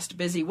fast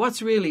busy.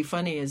 What's really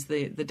funny is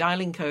the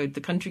dialing code,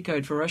 the country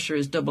code for Russia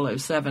is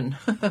 007,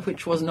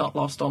 which was not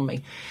lost on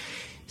me.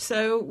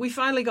 So we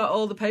finally got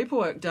all the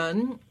paperwork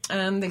done,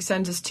 and they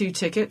sent us 2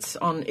 tickets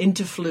on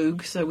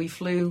Interflug. So we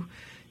flew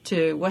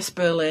to West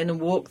Berlin and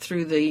walked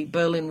through the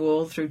Berlin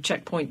Wall, through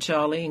Checkpoint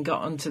Charlie, and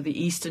got onto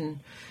the Eastern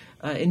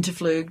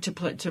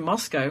Interflug to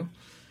Moscow.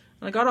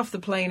 And I got off the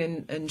plane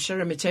in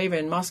Sheremetyevo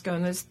in Moscow,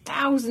 and there's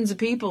thousands of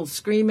people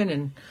screaming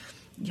and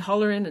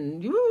hollering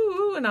and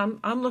woo, and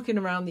I'm looking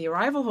around the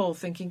arrival hall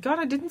thinking, God,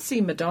 I didn't see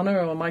Madonna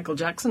or Michael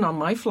Jackson on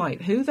my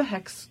flight. Who the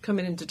heck's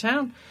coming into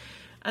town?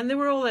 And they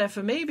were all there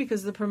for me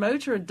because the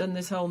promoter had done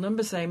this whole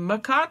number saying,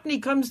 McCartney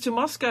comes to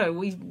Moscow.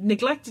 We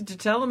neglected to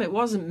tell him it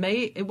wasn't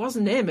me. It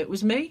wasn't him. It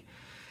was me.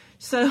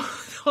 So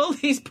all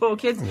these poor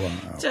kids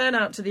turn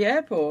out to the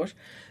airport.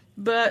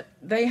 But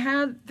they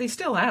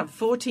still have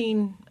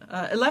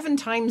 11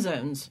 time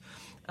zones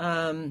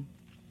and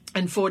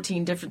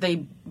 14 different. They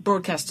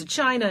broadcast to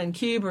China and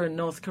Cuba and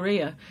North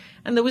Korea.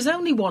 And there was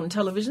only one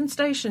television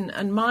station.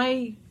 And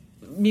my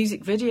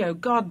music video,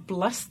 God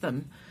bless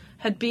them,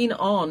 had been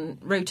on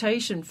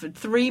rotation for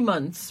 3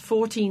 months,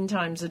 14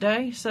 times a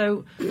day.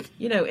 So,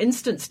 you know,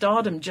 instant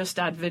stardom, just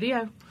add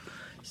video.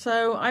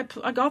 So I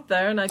got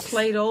there and I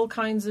played all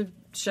kinds of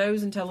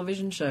shows and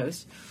television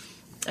shows.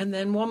 And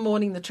then one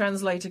morning the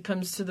translator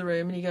comes to the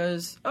room and he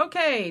goes,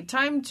 okay,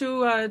 time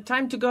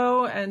to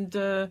go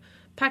and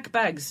pack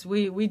bags.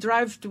 We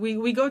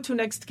go to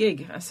next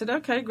gig. I said,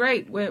 okay,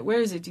 great.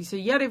 Where is it? He said,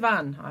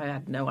 Yerevan. I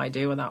had no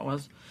idea where that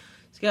was.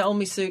 So get all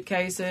my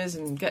suitcases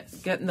and get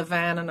in the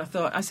van. And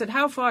I said,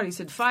 how far? He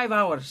said, 5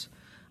 hours.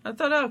 I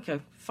thought, okay,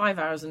 5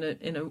 hours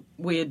in a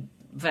weird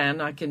van.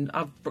 I've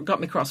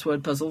got my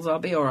crossword puzzles. I'll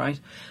be all right.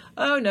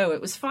 Oh no, it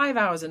was 5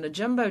 hours in a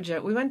jumbo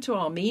jet. We went to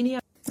Armenia.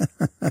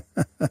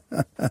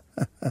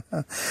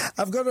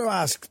 I've got to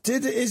ask,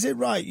 is it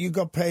right you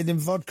got paid in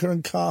vodka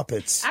and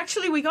carpets?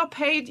 Actually, we got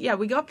paid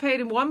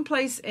in one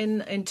place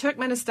in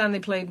Turkmenistan. They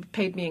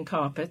paid me in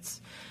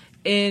carpets.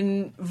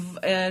 In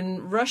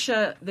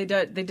Russia, they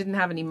didn't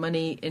have any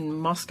money in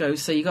Moscow,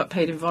 so you got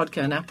paid in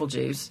vodka and apple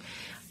juice.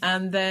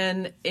 And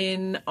then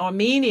in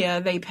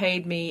Armenia, they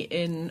paid me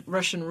in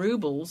Russian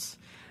rubles.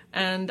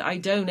 And I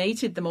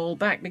donated them all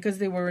back because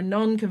they were a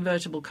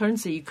non-convertible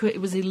currency. It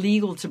was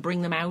illegal to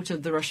bring them out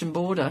of the Russian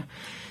border.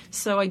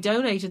 So I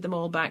donated them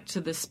all back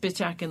to the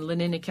Spitak and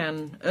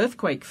Leninikan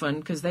earthquake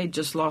fund because they'd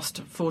just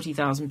lost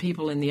 40,000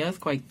 people in the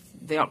earthquake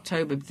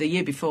the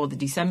year before, the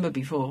December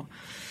before.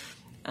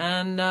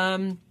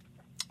 And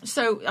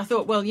so I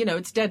thought, well,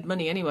 it's dead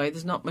money anyway.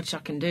 There's not much I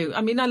can do.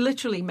 I mean,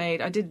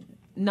 I did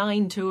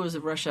 9 tours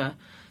of Russia,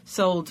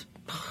 sold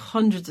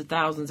hundreds of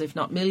thousands, if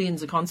not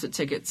millions of concert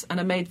tickets, and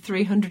I made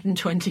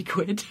 320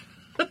 quid.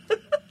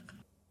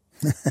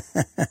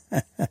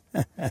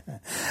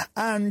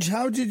 And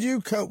how did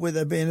you cope with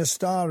her being a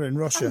star in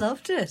Russia? I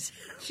loved it.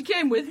 She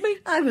came with me.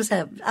 I was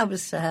her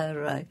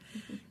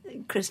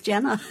Kris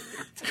Jenner.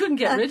 Couldn't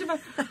get rid of her.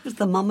 I was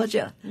the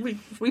momager.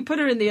 We put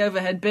her in the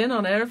overhead bin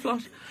on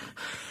Aeroflot.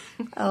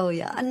 Oh,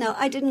 yeah. No,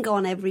 I didn't go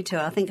on every tour.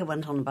 I think I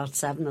went on about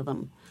 7 of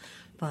them.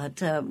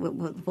 But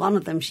with one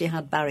of them, she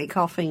had Barry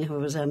Coffing, who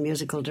was a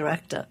musical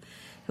director,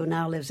 who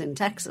now lives in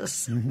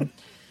Texas. Mm-hmm.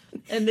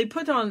 And they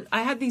put on...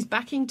 I had these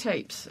backing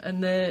tapes,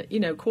 and the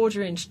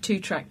 1/4-inch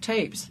 2-track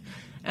tapes,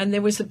 and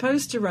they were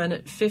supposed to run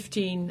at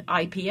 15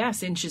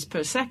 IPS, inches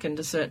per second,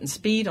 a certain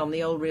speed on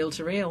the old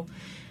reel-to-reel.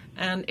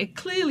 And it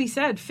clearly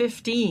said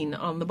 15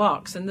 on the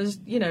box, and there's,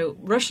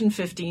 Russian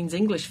 15's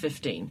English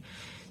 15.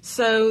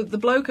 So the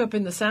bloke up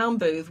in the sound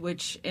booth,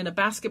 which in a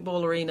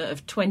basketball arena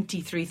of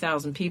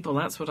 23,000 people,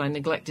 that's what I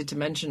neglected to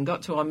mention,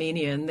 got to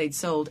Armenia and they'd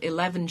sold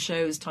 11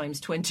 shows times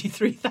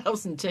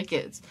 23,000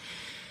 tickets.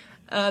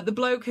 The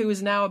bloke, who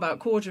was now about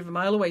 1/4 of a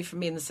mile away from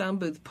me in the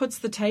sound booth, puts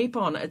the tape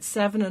on at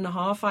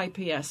 7.5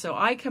 IPS. So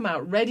I come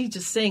out ready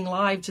to sing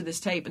live to this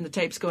tape, and the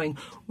tape's going...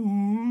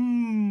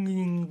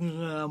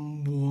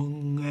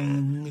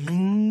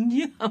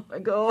 I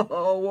go,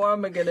 oh, what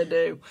am I going to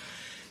do?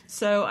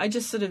 So I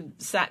just sort of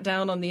sat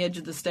down on the edge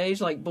of the stage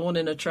like born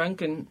in a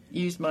trunk and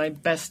used my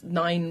best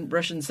 9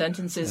 Russian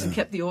sentences and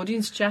kept the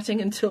audience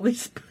chatting until they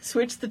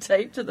switched the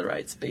tape to the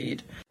right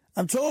speed.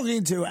 I'm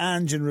talking to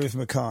Ange and Ruth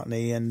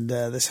McCartney, and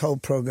this whole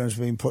program's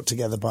been put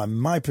together by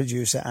my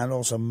producer and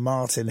also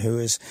Martin, who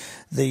is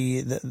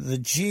the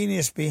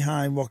genius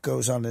behind what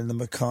goes on in the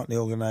McCartney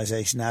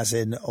organisation, as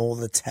in all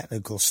the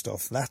technical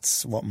stuff.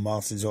 That's what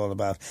Martin's all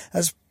about.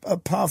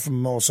 Apart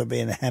from also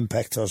being a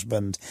henpecked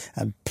husband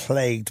and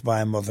plagued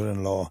by a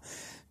mother-in-law.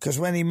 Because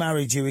when he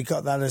married you, he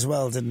got that as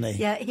well, didn't he?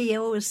 Yeah, he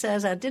always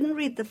says, I didn't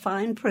read the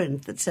fine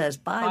print that says,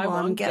 buy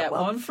one, get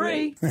one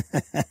free.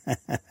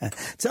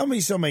 Tell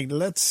me something.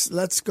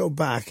 Let's go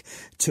back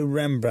to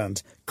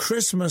Rembrandt.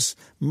 Christmas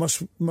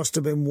must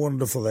have been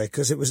wonderful there,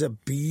 because it was a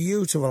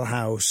beautiful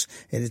house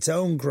in its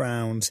own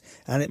grounds,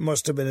 and it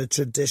must have been a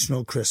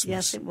traditional Christmas.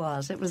 Yes, it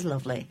was. It was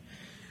lovely.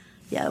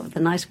 Yeah, with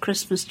a nice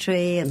Christmas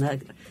tree and a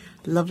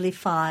lovely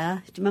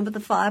fire. Do you remember the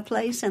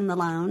fireplace in the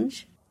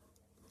lounge?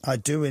 I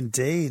do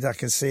indeed. I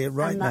can see it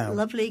right now. And that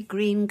lovely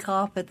green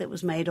carpet that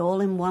was made all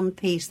in one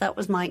piece. That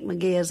was Mike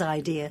McGear's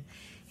idea.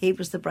 He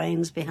was the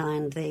brains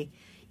behind the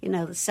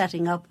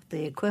setting up,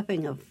 the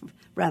equipping of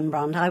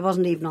Rembrandt. I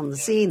wasn't even on the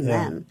scene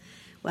then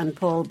when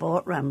Paul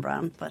bought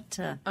Rembrandt. But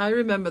I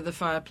remember the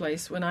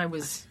fireplace when I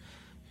was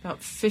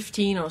about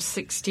 15 or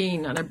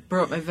 16, and I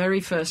brought my very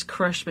first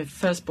crush, my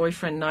first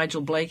boyfriend,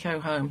 Nigel Blako,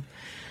 home.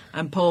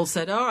 And Paul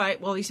said, all right,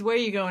 well, he said, where are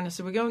you going? I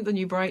said, we're going to the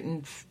New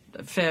Brighton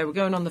Fair. We're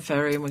going on the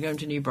ferry and we're going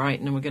to New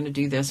Brighton and we're going to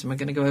do this and we're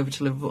going to go over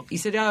to Liverpool. He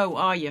said, oh,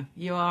 are you?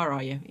 You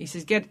are you? He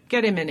says, get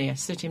him in here,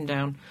 sit him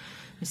down.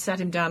 I sat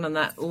him down on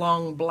that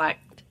long black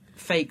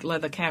fake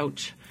leather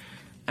couch,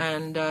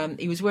 and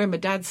he was wearing my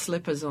dad's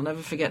slippers. I'll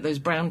never forget those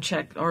brown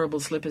check horrible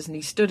slippers, and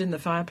he stood in the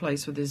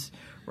fireplace with his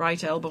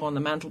right elbow on the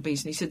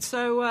mantelpiece, and he said,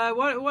 so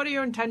what are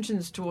your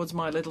intentions towards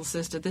my little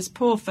sister? This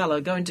poor fellow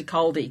going to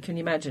Caldy, can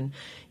you imagine?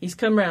 He's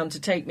come round to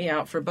take me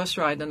out for a bus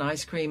ride and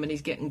ice cream, and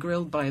he's getting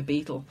grilled by a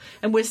beetle,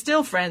 and we're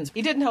still friends.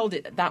 He didn't hold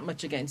it that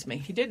much against me.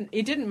 He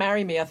didn't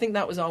marry me. I think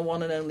that was our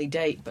one and only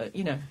date, but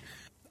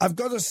I've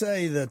got to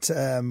say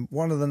that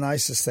one of the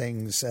nicest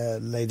things,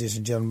 ladies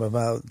and gentlemen,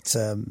 about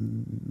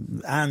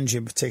Ange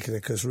in particular,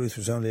 because Ruth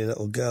was only a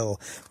little girl,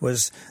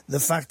 was the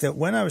fact that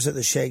when I was at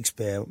the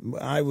Shakespeare,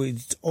 I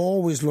would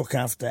always look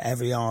after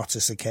every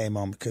artist that came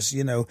on, because,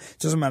 you know, it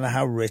doesn't matter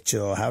how rich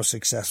or how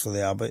successful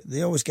they are, but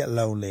they always get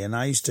lonely. And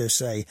I used to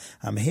say,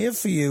 I'm here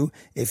for you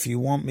if you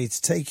want me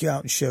to take you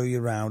out and show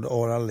you around,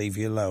 or I'll leave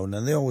you alone.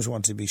 And they always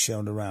wanted to be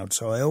shown around.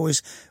 So I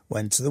always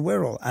went to the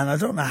Wirral. And I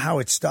don't know how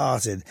it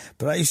started,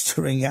 but I used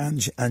to ring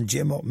Ange and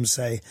Jim up and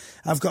say,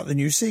 I've got the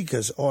New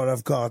Seekers, or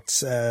I've got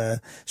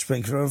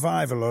Sprinkler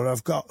Revival, or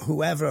I've got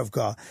whoever I've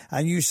got.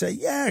 And you say,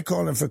 yeah,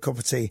 call in for a cup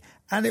of tea.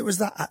 And it was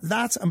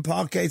that and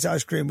Parkgate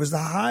ice cream was the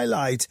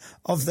highlight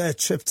of their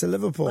trip to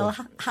Liverpool.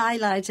 Well,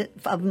 highlight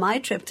of my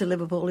trip to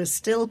Liverpool is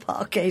still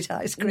Parkgate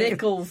ice cream.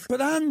 Nichols.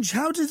 But Ange,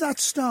 how did that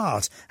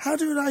start? How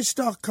did I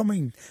start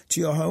coming to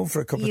your home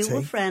for a cup of tea? You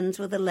were friends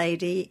with a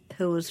lady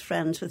who was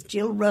friends with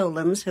Jill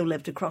Rowlands, who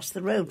lived across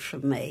the road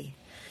from me.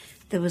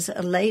 There was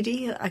a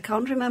lady, I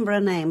can't remember her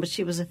name, but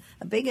she was a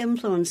big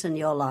influence in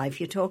your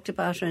life. You talked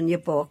about her in your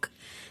book,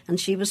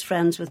 and she was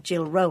friends with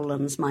Jill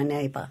Rowlands, my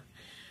neighbour.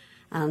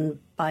 And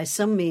by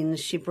some means,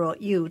 she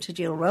brought you to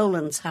Jill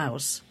Rowland's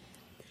house.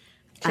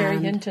 Cherry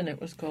Hinton, it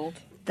was called.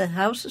 The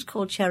house was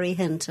called Cherry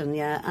Hinton,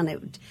 yeah.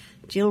 And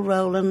Jill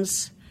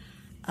Rowland's,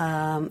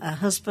 her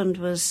husband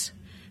was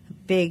a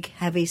big,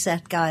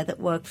 heavy-set guy that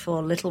worked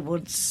for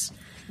Littlewoods.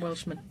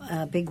 Welshman.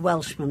 A big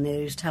Welshman.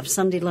 They used to have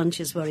Sunday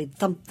lunches where he'd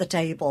thump the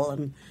table.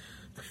 And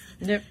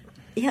Yep.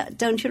 yeah,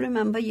 don't you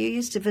remember? You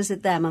used to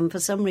visit them, and for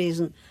some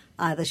reason,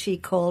 either she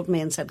called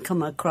me and said,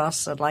 come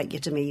across, I'd like you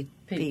to meet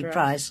Pete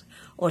Price,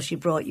 or she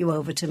brought you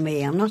over to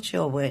me. I'm not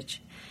sure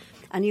which.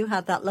 And you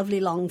had that lovely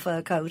long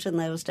fur coat in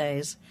those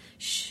days.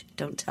 Shh,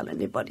 don't tell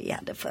anybody you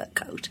had a fur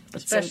coat.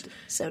 But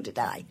so did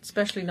I.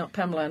 Especially not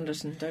Pamela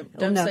Anderson.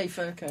 Don't no. say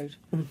fur coat.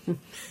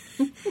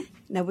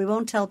 No, we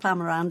won't tell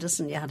Pamela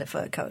Anderson you had a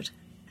fur coat.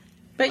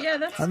 But yeah,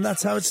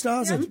 that's how it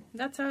started. Yeah,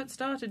 that's how it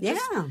started. Yeah.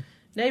 Just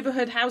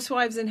neighbourhood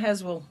housewives in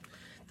Heswell.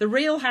 The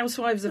Real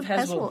Housewives of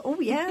Heswell. Oh,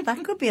 yeah,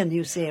 that could be a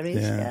new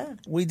series, yeah.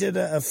 We did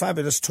a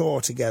fabulous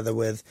tour together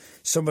with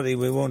somebody,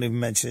 we won't even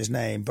mention his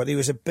name, but he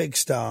was a big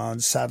star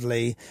and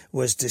sadly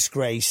was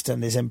disgraced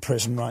and is in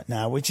prison right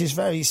now, which is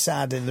very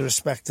sad in the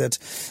respect that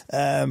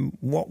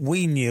what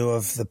we knew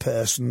of the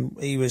person,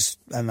 he was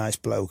a nice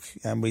bloke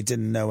and we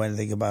didn't know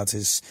anything about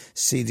his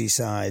seedy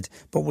side.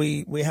 But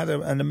we had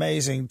an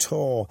amazing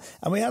tour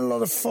and we had a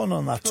lot of fun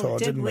on that tour,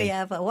 didn't we? Did we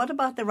ever? What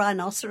about the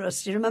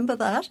rhinoceros? Do you remember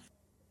that?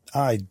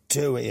 I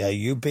do. Are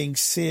you being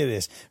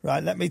serious?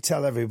 Right, let me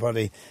tell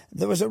everybody.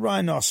 There was a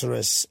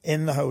rhinoceros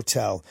in the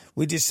hotel.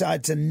 We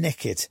decided to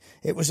nick it.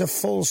 It was a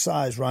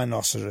full-size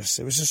rhinoceros.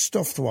 It was a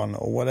stuffed one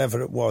or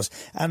whatever it was.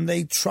 And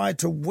they tried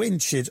to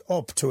winch it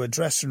up to a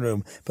dressing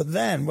room. But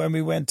then when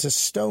we went to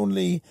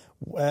Stoneleigh...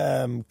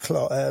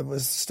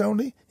 was it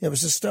Stoneleigh? Yeah, it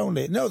was the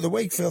Stoneleigh. No, the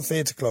Wakefield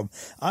Theatre Club.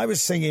 I was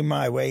singing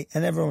My Way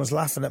and everyone was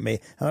laughing at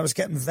me. And I was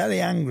getting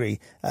very angry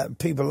at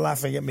people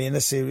laughing at me in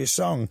a serious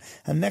song.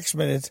 And next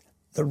minute...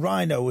 the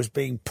rhino was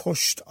being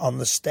pushed on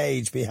the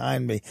stage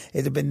behind me.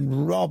 It had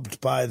been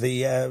robbed by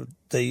the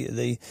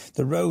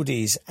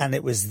roadies, and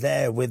it was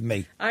there with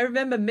me. I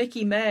remember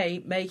Mickey May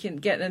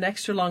getting an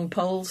extra long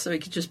pole so he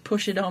could just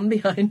push it on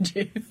behind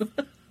you.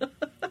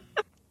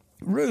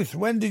 Ruth,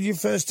 when did you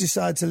first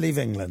decide to leave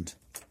England?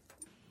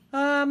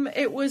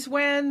 It was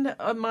when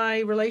my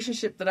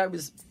relationship that I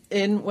was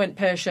in went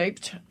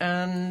pear-shaped,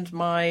 and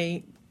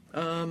my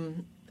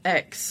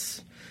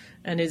ex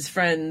and his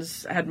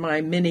friends had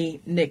my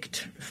Mini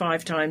nicked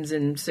 5 times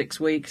in 6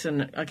 weeks,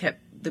 and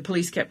the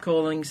police kept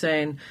calling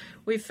saying,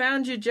 "We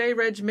found your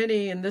J-Reg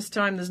Mini and this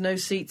time there's no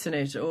seats in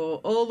it," or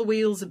 "all the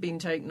wheels have been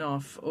taken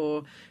off,"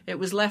 or "it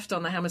was left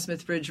on the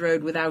Hammersmith Bridge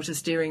Road without a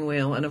steering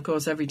wheel." And of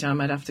course every time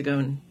I'd have to go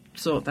and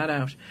sort that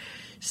out.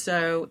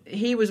 So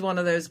he was one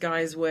of those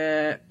guys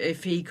where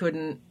if he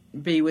couldn't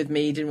be with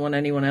me, he didn't want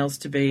anyone else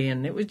to be,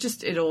 and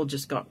it all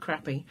just got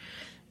crappy.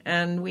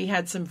 And we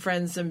had some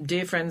friends, some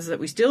dear friends that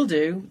we still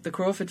do, the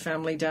Crawford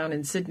family down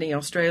in Sydney,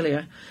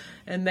 Australia.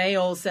 And they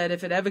all said,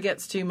 if it ever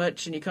gets too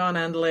much and you can't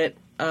handle it,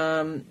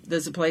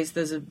 there's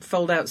a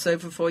fold-out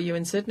sofa for you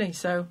in Sydney.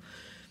 So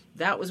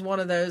that was one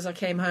of those. I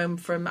came home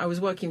I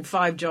was working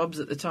 5 jobs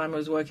at the time. I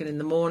was working in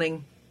the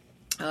morning,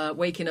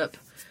 waking up.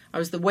 I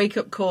was the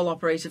wake-up call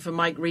operator for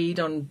Mike Reid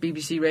on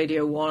BBC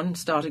Radio 1.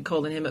 Started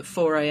calling him at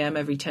 4 a.m.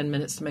 every 10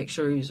 minutes to make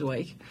sure he was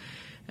awake.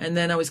 And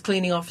then I was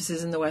cleaning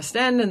offices in the West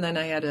End, and then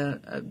I had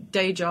a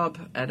day job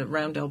at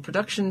Roundel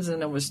Productions,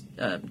 and I was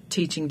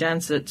teaching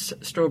dance at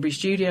Strawberry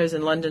Studios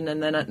in London,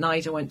 and then at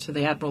night I went to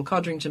the Admiral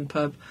Codrington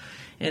pub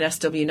in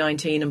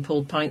SW19 and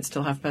pulled pints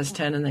till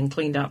 10:30, and then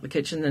cleaned out the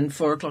kitchen, and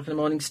 4 o'clock in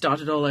the morning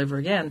started all over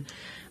again.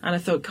 And I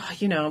thought, God,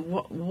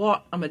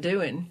 what am I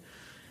doing?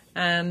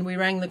 And we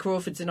rang the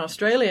Crawfords in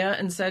Australia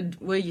and said,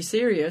 were you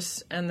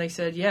serious? And they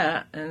said,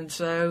 yeah. And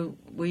so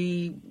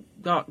we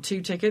got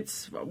 2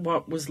 tickets,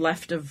 what was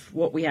left of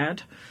what we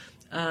had,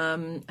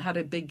 had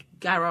a big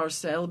garage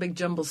sale, a big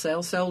jumble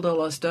sale, sold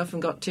all our stuff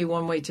and got 2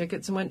 one-way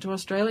tickets and went to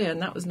Australia.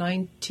 And that was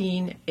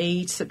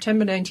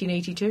September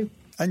 1982.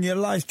 And your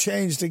life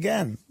changed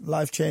again.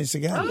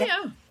 Oh,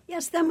 yeah.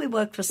 Yes, then we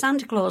worked for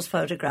Santa Claus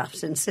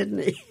Photographs in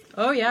Sydney.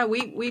 Oh, yeah,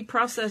 we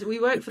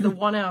worked for the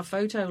 1 Hour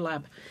Photo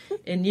Lab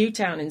in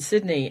Newtown in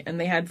Sydney, and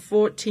they had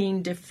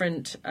 14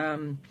 different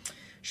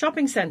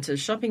shopping centres,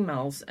 shopping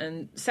malls,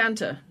 and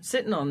Santa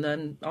sitting on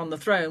the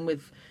throne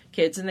with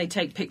kids, and they'd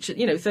take pictures,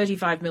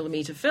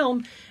 35mm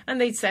film, and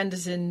they'd send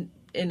us in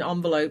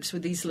envelopes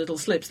with these little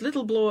slips.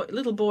 Little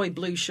boy,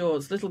 blue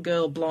shorts, little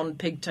girl, blonde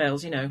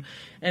pigtails,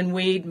 and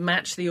we'd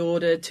match the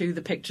order to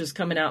the pictures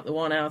coming out the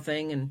 1 hour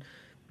thing and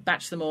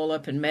batch them all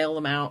up and mail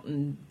them out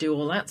and do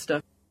all that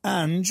stuff.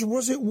 Ange,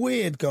 was it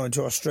weird going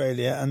to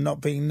Australia and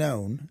not being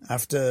known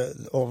after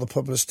all the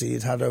publicity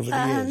you'd had over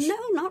the years? No,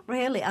 not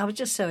really. I was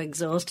just so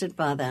exhausted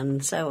by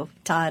then, so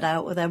tired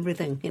out with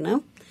everything,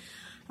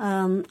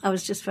 I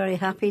was just very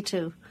happy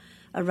to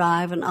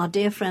arrive, and our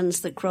dear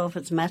friends, the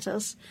Crawfords, met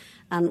us,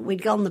 and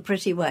we'd gone the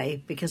pretty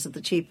way because of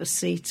the cheapest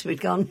seats. We'd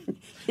gone,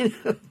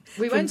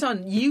 We went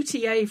on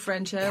UTA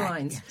French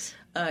Airlines,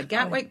 yes.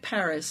 Gatwick,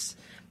 Paris,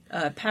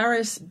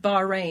 Paris,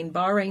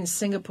 Bahrain,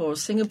 Singapore,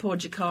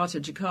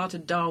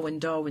 Jakarta,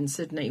 Darwin,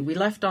 Sydney. We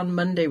left on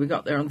Monday. We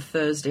got there on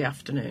Thursday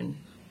afternoon.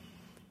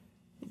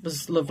 It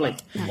was lovely.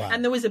 Wow.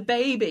 And there was a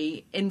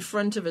baby in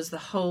front of us the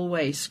whole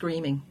way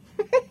screaming.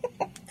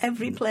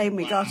 Every plane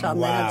we got on,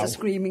 Wow. they had a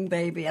screaming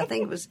baby. I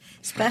think it was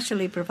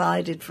specially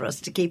provided for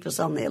us to keep us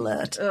on the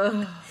alert.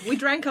 We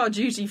drank our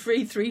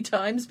duty-free 3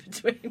 times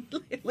between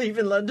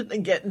leaving London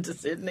and getting to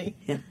Sydney.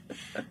 Yeah.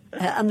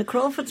 And the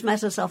Crawfords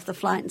met us off the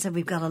flight and said,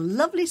 "We've got a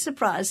lovely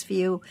surprise for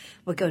you.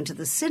 We're going to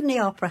the Sydney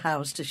Opera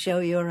House to show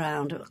you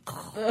around."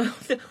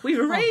 We've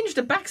arranged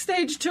a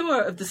backstage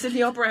tour of the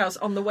Sydney Opera House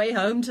on the way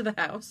home to the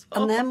house.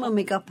 And then when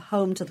we got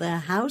home to their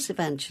house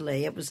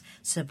eventually, it was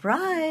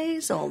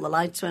surprise. All the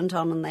lights went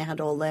on and they had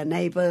all their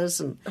neighbours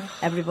and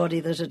everybody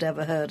that had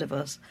ever heard of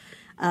us.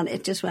 And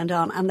it just went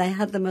on. And they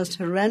had the most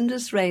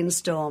horrendous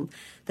rainstorm.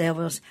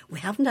 We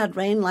haven't had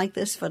rain like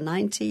this for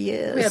 90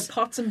 years. We had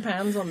pots and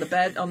pans on the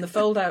bed, on the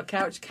fold-out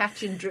couch,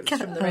 catching drips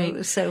from the rain. It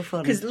was so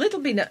funny. Because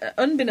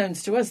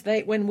unbeknownst to us,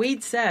 when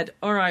we'd said,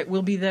 all right,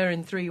 we'll be there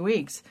in 3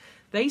 weeks,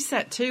 they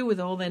set to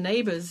with all their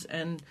neighbours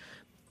and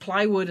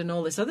plywood and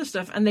all this other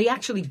stuff, and they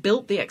actually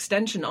built the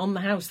extension on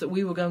the house that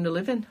we were going to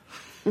live in.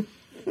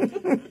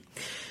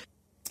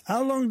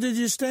 How long did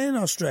you stay in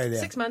Australia?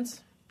 6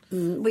 months.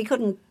 We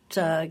couldn't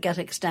get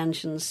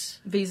Visas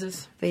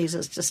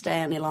to stay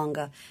any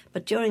longer.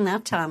 But during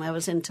that time, I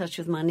was in touch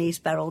with my niece,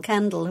 Beryl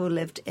Kendall, who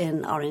lived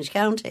in Orange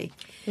County.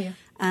 Yeah.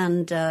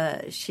 And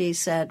she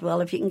said,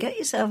 well, if you can get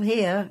yourself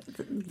here,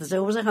 there's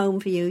always a home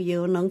for you.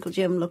 You and Uncle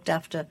Jim looked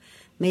after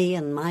me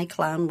and my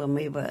clan when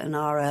we were in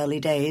our early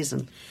days.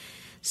 And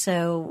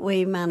so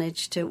we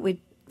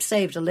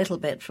saved a little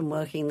bit from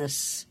working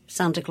this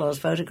Santa Claus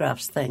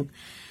Photographs thing.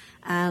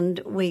 And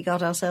we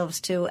got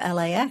ourselves to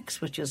LAX,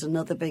 which was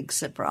another big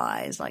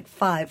surprise, like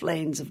 5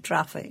 lanes of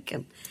traffic,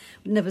 and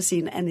we'd never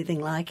seen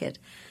anything like it.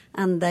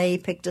 And they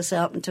picked us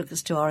up and took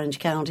us to Orange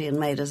County and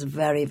made us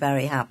very,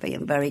 very happy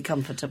and very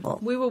comfortable.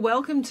 We were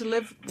welcome to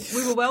live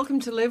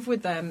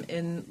with them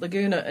in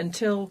Laguna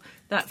until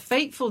that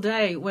fateful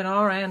day when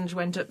our Ange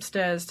went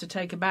upstairs to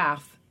take a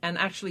bath and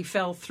actually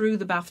fell through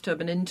the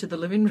bathtub and into the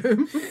living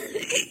room.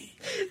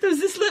 There was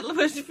this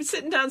we're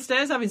sitting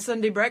downstairs having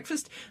Sunday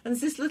breakfast, and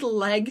there's this little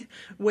leg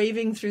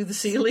waving through the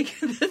ceiling.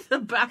 The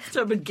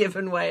bathtub had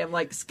given way. I'm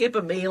like, skip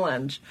a meal,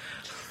 Ange.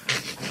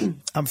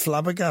 I'm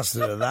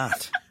flabbergasted at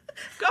that.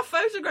 Got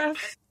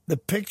photographs. The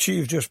picture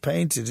you've just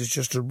painted is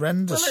just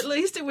horrendous. Well, at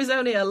least it was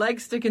only a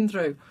leg sticking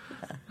through.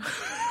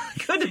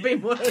 Could have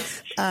been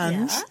worse.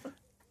 And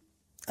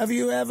have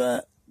you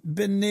ever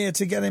been near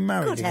to getting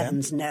married Good again?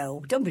 heavens,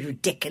 no. Don't be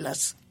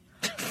ridiculous.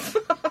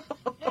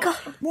 God.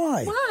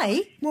 Why?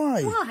 Why?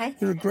 Why?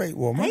 You're a great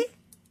woman. Hey?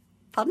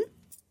 Pardon?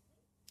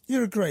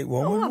 You're a great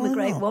woman. Oh, I'm Why a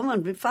great not?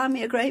 woman. Find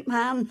me a great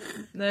man.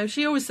 No,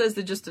 she always says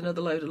they're just another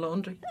load of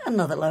laundry.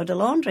 Another load of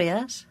laundry,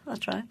 yes.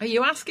 That's right. Are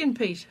you asking,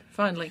 Pete,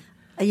 finally?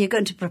 Are you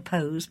going to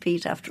propose,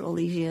 Pete, after all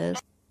these years?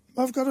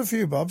 I've got a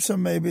few bob, so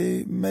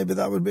maybe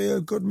that would be a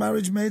good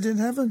marriage made in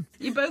heaven.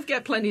 You both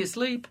get plenty of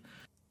sleep.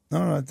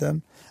 All right,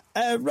 then.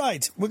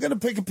 Right, we're going to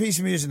pick a piece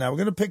of music now. We're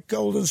going to pick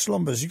Golden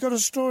Slumbers. You got a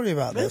story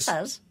about Ruth this?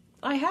 has.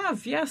 I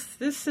have, yes.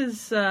 This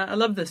is, I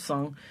love this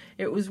song.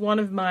 It was one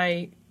of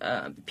my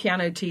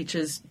piano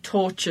teacher's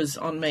tortures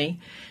on me,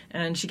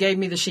 and she gave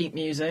me the sheet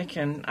music,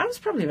 and I was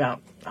probably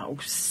about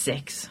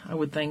 6, I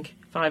would think,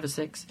 5 or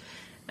 6,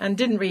 and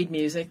didn't read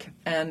music,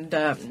 and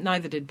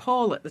neither did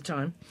Paul at the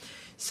time.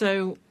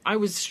 So I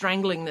was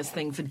strangling this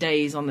thing for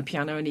days on the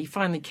piano, and he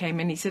finally came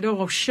in. He said,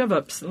 "Oh, shove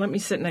up, let me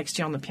sit next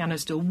to you on the piano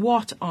stool.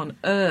 What on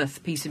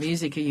earth piece of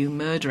music are you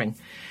murdering?"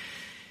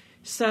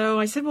 So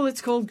I said, well,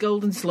 it's called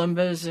Golden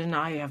Slumbers, and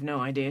I have no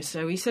idea.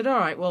 So he said, all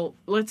right, well,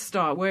 let's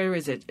start. Where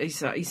is it? He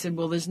said,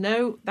 well,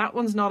 that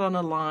one's not on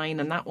a line,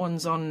 and that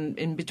one's on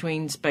in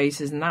between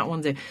spaces, and that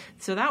one's in.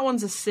 So that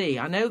one's a C.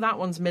 I know that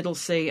one's middle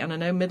C, and I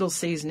know middle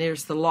C is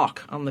nearest the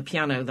lock on the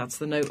piano. That's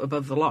the note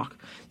above the lock.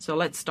 So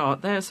let's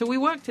start there. So we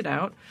worked it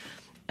out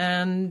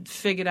and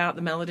figured out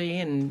the melody,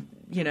 and,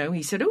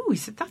 he said,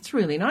 that's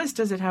really nice.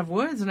 Does it have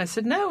words? And I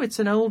said, no, it's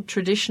an old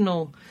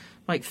traditional,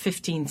 like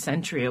 15th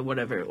century or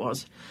whatever it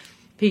was,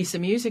 piece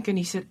of music. And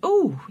he said,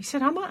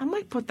 I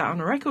might put that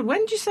on a record. When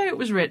did you say it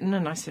was written?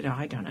 And I said,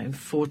 I don't know,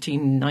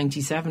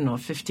 1497 or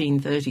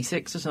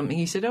 1536 or something.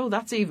 He said,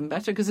 that's even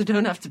better because I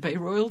don't have to pay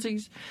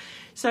royalties.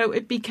 So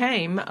it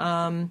became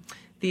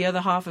the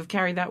other half of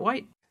Carry That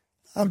White.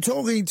 I'm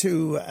talking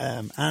to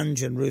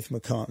Ange and Ruth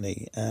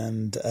McCartney,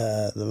 and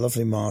the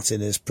lovely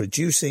Martin is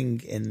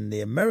producing in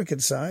the American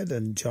side,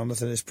 and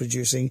Jonathan is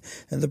producing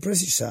in the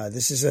British side.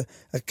 This is a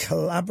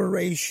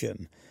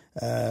collaboration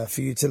for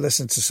you to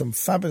listen to some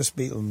fabulous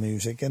Beatle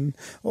music and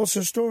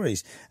also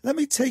stories. Let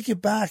me take you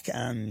back,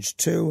 Ange,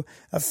 to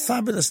a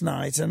fabulous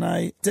night, and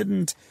I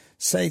didn't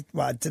say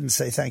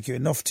thank you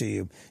enough to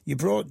you. You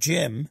brought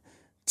Jim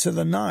to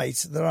the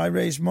night that I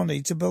raised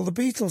money to build the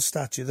Beatles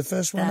statue, the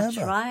first one ever. That's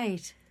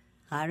right.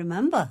 I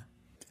remember.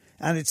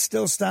 And it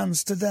still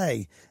stands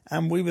today.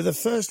 And we were the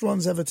first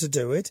ones ever to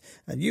do it.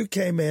 And you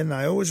came in.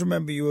 I always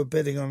remember you were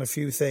bidding on a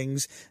few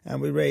things.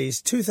 And we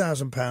raised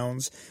 £2,000.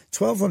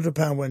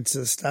 £1,200 went to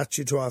the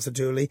statue to Arthur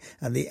Dooley.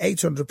 And the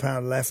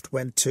 £800 left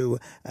went to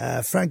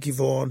Frankie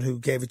Vaughan, who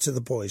gave it to the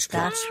Boys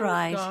Club. That's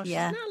right, gosh,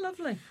 yeah. Isn't that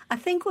lovely? I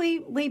think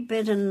we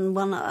bid and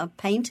won a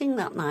painting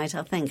that night,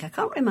 I think. I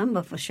can't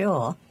remember for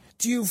sure.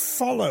 Do you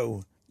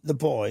follow the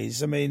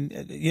Boys? I mean,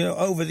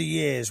 over the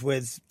years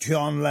with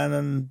John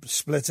Lennon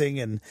splitting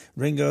and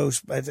Ringo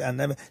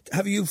and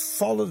have you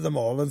followed them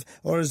all,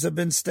 or has there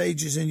been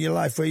stages in your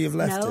life where you've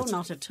left it? No,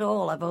 not at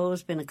all. I've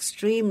always been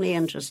extremely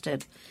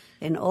interested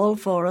in all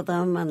four of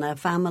them and their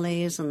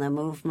families and their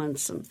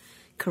movements and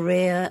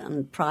career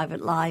and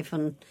private life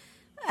and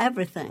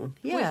everything.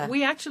 Yeah.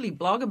 We actually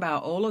blog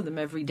about all of them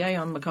every day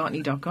on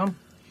McCartney.com.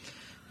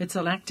 It's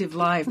an active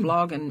live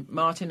blog, and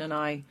Martin and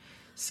I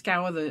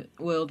scour the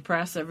world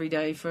press every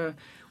day for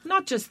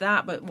not just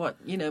that, but what,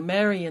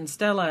 Mary and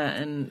Stella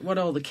and what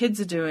all the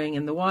kids are doing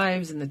and the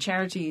wives and the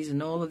charities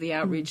and all of the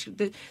outreach.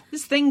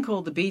 This thing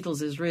called the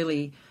Beatles is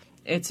really,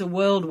 it's a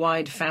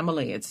worldwide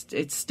family.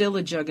 It's still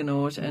a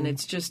juggernaut, and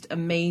it's just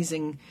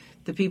amazing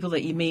the people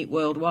that you meet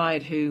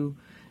worldwide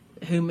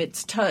whom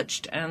it's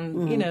touched,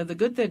 and, the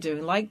good they're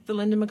doing, like the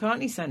Linda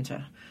McCartney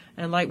Centre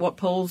and like what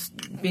Paul's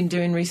been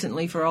doing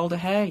recently for Alder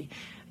Hey.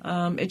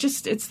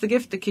 It's the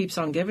gift that keeps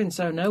on giving.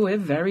 So, no, we're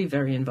very,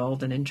 very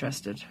involved and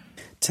interested.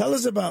 Tell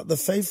us about the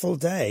fateful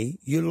day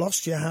you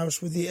lost your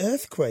house with the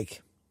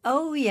earthquake.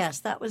 Oh, yes,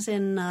 that was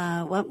in,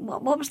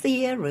 what was the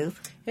year, Ruth?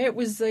 It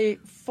was the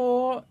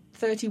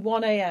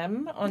 4:31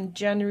 a.m. on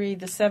January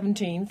the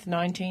 17th,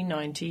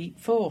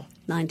 1994.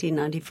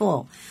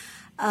 1994.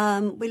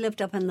 We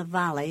lived up in the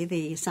valley,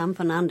 the San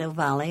Fernando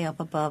Valley, up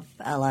above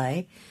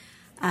L.A.,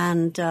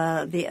 and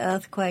the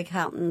earthquake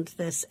happened.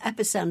 This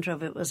epicenter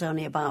of it was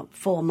only about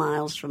 4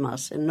 miles from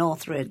us in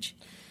Northridge.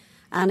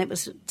 And it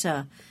was,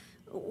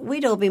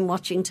 we'd all been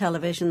watching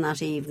television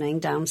that evening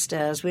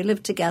downstairs. We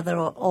lived together,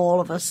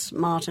 all of us,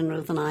 Martin,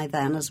 Ruth and I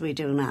then, as we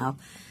do now.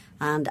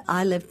 And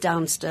I lived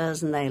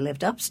downstairs and they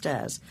lived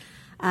upstairs.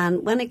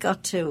 And when it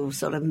got to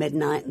sort of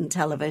midnight in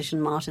television,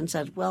 Martin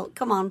said, well,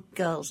 come on,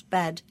 girls,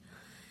 bed.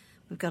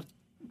 We've got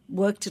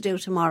work to do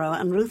tomorrow.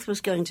 And Ruth was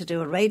going to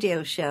do a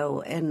radio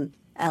show in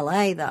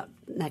L.A. that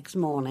next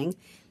morning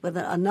with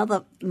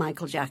another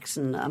Michael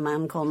Jackson, a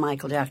man called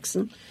Michael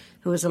Jackson,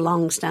 who was a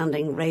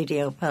long-standing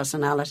radio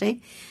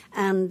personality.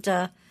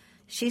 And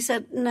she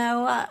said,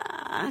 no,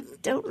 I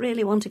don't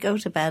really want to go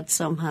to bed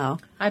somehow.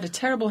 I had a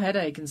terrible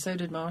headache, and so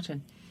did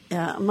Martin.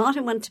 Yeah,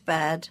 Martin went to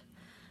bed.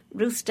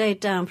 Ruth stayed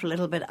down for a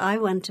little bit. I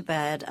went to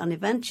bed, and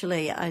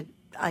eventually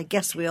I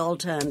guess we all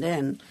turned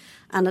in.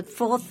 And at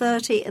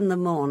 4:30 in the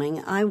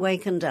morning, I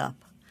wakened up.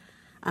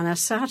 And I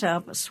sat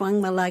up, swung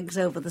my legs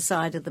over the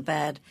side of the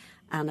bed,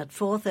 and at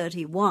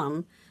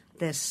 4:31,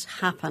 this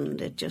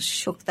happened. It just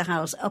shook the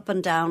house up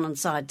and down and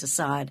side to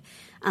side.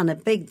 And a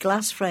big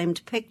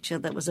glass-framed picture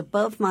that was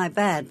above my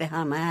bed,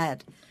 behind my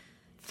head,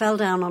 fell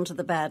down onto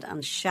the bed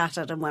and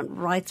shattered and went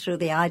right through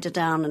the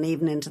eiderdown and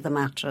even into the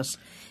mattress.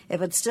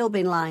 If I'd still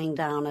been lying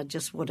down, it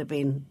just would have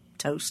been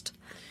toast.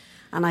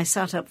 And I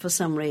sat up for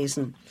some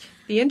reason.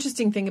 The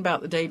interesting thing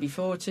about the day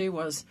before, too,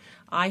 was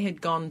I had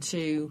gone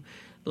to,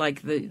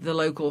 like, the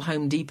local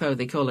Home Depot,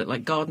 they call it,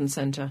 like, garden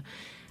centre.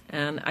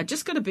 And I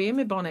just got a bee in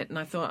my bonnet, and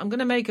I thought, I'm going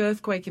to make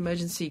earthquake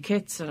emergency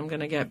kits, and I'm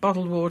going to get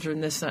bottled water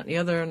and this, that, and the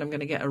other, and I'm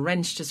going to get a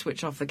wrench to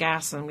switch off the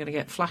gas, and I'm going to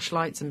get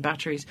flashlights and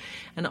batteries.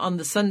 And on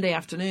the Sunday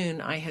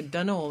afternoon, I had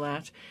done all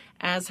that,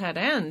 as had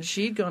Anne.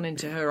 She'd gone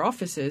into her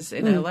offices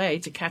in LA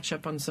to catch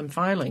up on some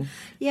filing.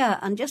 Yeah,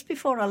 and just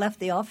before I left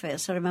the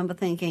office, I remember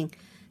thinking,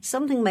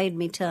 something made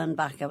me turn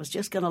back. I was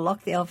just going to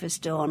lock the office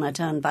door, and I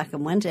turned back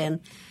and went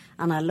in.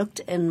 And I looked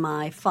in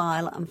my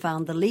file and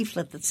found the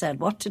leaflet that said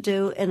what to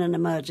do in an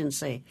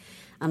emergency.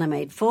 And I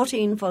made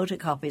 14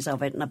 photocopies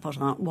of it, and I put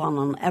one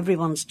on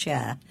everyone's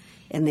chair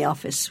in the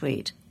office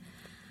suite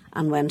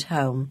and went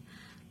home.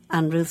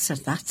 And Ruth said,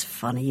 "That's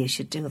funny, you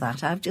should do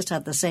that. I've just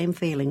had the same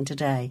feeling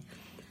today."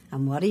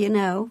 And what do you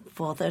know?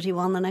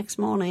 4:31 the next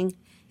morning,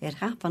 it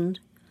happened.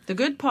 The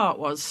good part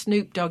was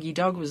Snoop Doggy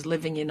Dog was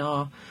living in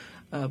our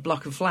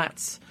block of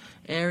flats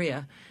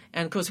area.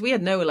 And, of course, we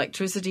had no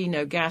electricity,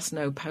 no gas,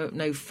 no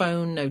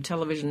phone, no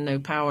television, no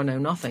power, no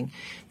nothing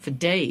for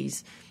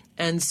days.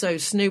 And so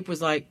Snoop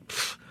was like,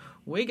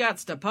 "We got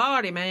to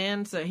party,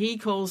 man." So he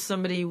calls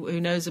somebody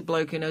who knows a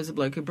bloke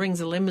who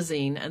brings a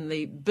limousine, and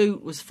the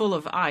boot was full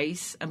of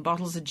ice and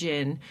bottles of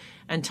gin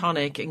and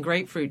tonic and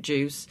grapefruit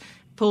juice,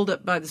 pulled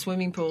up by the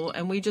swimming pool,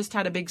 and we just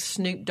had a big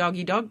Snoop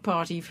Doggy Dog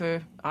party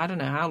for, I don't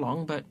know how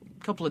long, but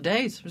a couple of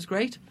days. It was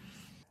great.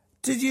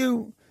 Did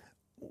you...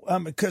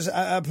 because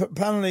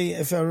apparently,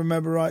 if I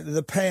remember right,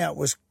 the payout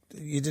was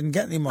you didn't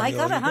get any money. I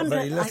got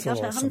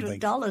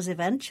 $100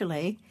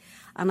 eventually,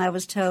 and I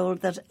was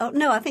told that. Oh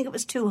no, I think it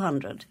was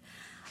 $200,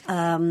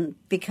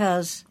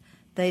 because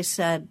they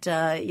said,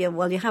 "Yeah,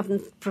 well, you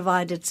haven't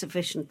provided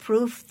sufficient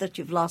proof that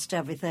you've lost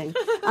everything."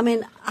 I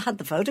mean, I had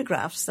the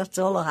photographs. That's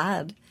all I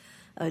had,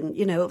 and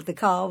the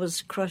car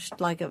was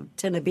crushed like a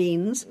tin of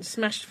beans,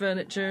 smashed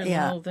furniture, and the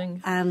whole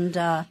thing, and.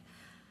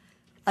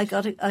 I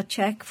got a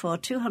check for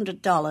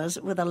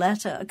 $200 with a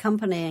letter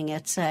accompanying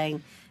it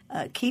saying,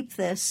 "Keep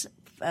this."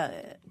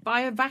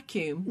 Buy a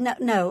vacuum?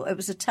 No, it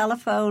was a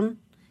telephone.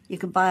 You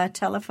could buy a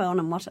telephone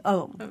and what?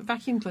 Oh, a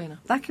vacuum cleaner.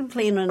 Vacuum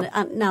cleaner,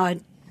 and now I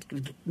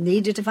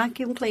needed a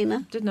vacuum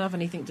cleaner. Didn't have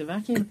anything to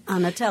vacuum.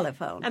 And a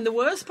telephone. And the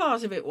worst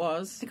part of it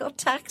was... I got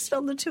taxed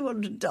on the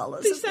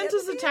 $200. They sent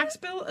us a tax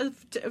bill of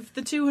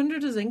the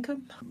 $200 as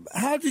income.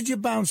 How did you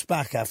bounce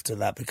back after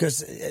that?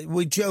 Because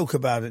we joke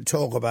about it,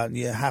 talk about it, and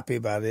you're happy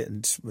about it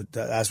and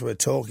as we're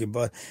talking,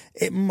 but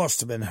it must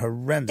have been a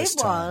horrendous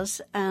time. It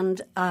was,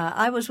 and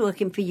I was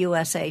working for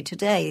USA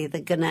Today, the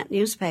Gannett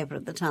newspaper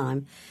at the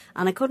time,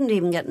 and I couldn't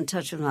even get in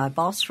touch with my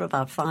boss for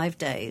about 5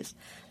 days.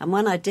 And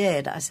when I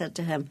did, I said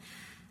to him,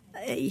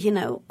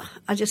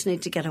 "I just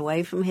need to get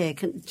away from here.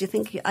 Do you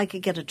think I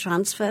could get a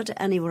transfer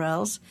to anywhere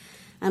else?"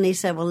 And he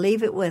said, "Well,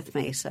 leave it with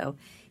me." So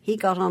he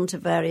got on to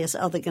various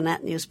other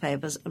Gannett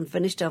newspapers and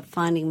finished up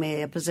finding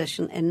me a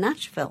position in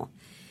Nashville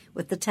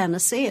with the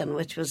Tennessean,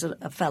 which was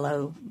a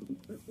fellow,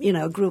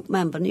 group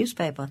member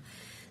newspaper.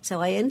 So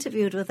I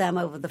interviewed with them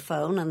over the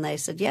phone, and they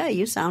said, "Yeah,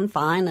 you sound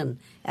fine, and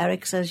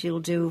Eric says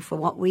you'll do for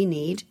what we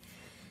need.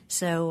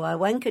 So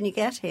when can you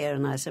get here?"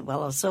 And I said,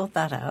 "Well, I'll sort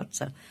that out."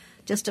 So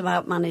just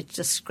about managed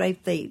to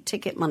scrape the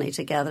ticket money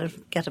together,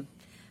 get a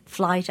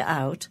flight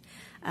out.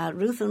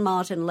 Ruth and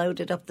Martin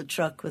loaded up the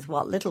truck with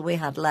what little we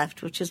had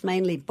left, which was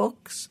mainly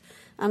books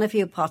and a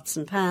few pots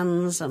and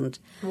pans and...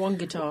 One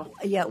guitar.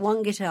 Yeah,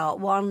 one guitar,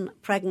 one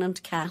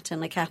pregnant cat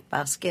in a cat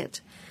basket,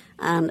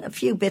 and a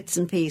few bits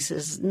and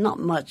pieces. Not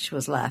much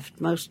was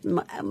left.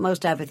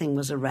 Most everything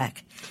was a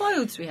wreck.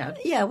 Clothes we had.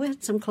 Yeah, we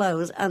had some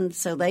clothes, and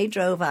so they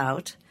drove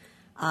out.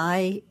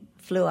 I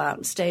flew out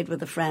and stayed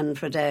with a friend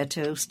for a day or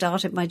two,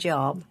 started my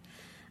job,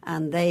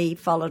 and they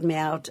followed me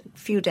out a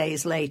few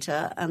days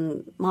later,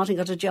 and Martin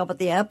got a job at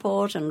the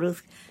airport, and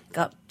Ruth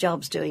got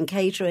jobs doing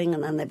catering,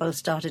 and then they both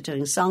started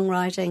doing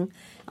songwriting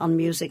on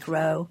Music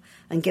Row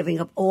and giving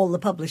up all the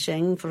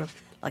publishing for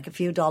like a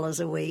few dollars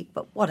a week,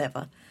 but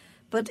whatever.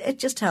 But it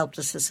just helped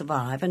us to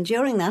survive. And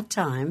during that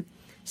time,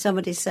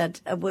 somebody said,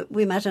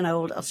 we met an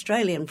old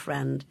Australian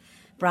friend,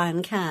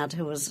 Brian Cadd,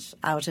 who was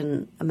out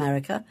in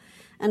America,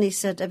 and he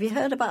said, "Have you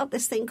heard about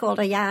this thing called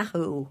a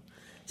Yahoo?"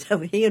 So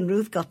he and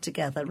Ruth got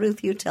together.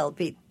 Ruth, you tell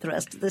Pete the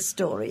rest of this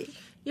story.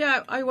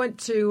 Yeah, I went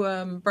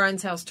to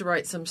Brian's house to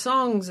write some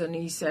songs, and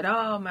he said,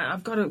 "Oh man,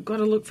 I've got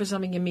to look for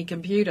something in my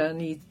computer." And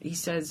he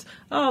says,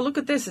 "Oh, look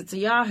at this, it's a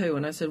Yahoo."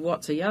 And I said,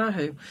 "What's a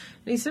Yahoo?" And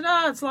he said,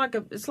 "Oh, it's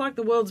like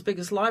the world's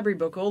biggest library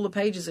book. All the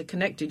pages are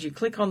connected. You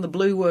click on the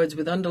blue words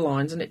with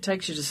underlines, and it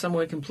takes you to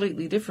somewhere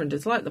completely different.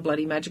 It's like the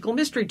bloody Magical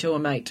Mystery Tour,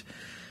 mate."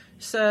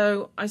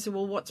 So I said,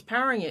 "Well, what's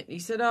powering it?" He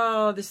said,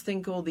 "Oh, this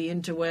thing called the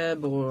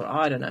interweb, or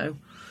I don't know.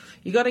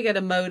 You got to get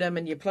a modem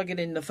and you plug it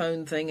in the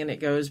phone thing and it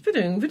goes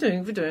ba-doong,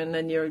 ba-doong, ba-doong, and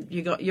then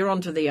you're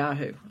onto the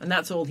Yahoo." And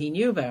that's all he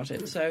knew about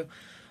it. So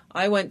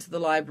I went to the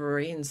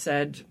library and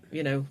said,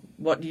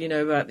 "What do you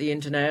know about the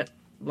internet?"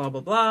 Blah,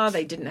 blah, blah.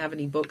 They didn't have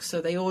any books,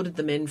 so they ordered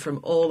them in from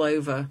all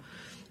over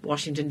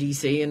Washington,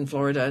 D.C. and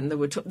Florida. And there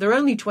were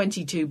only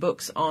 22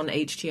 books on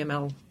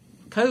HTML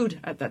code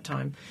at that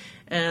time.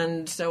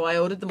 And so I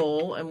ordered them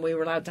all, and we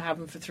were allowed to have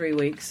them for 3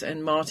 weeks.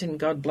 And Martin,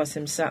 God bless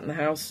him, sat in the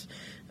house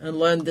and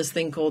learned this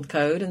thing called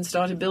code and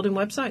started building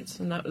websites.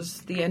 And that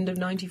was the end of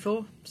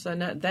 94. So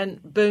then,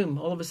 boom,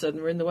 all of a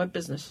sudden we're in the web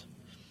business.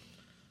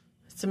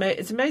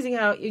 It's amazing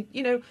how,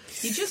 you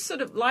just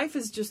sort of, life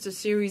is just a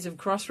series of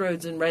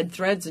crossroads and red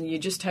threads, and you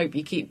just hope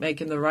you keep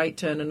making the right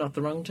turn and not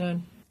the wrong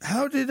turn.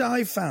 How did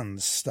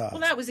iFans start?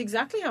 Well, that was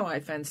exactly how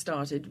iFans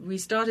started. We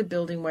started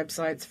building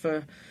websites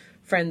for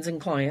friends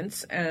and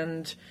clients,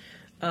 and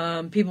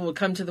people would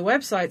come to the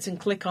websites and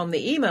click on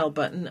the email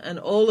button, and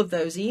all of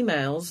those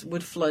emails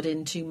would flood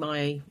into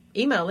my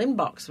email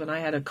inbox when I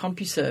had a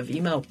CompuServe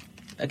email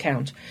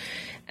account.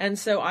 And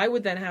so I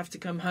would then have to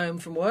come home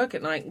from work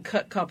at night and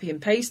cut, copy,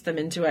 and paste them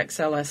into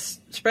XLS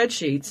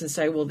spreadsheets and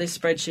say, well, this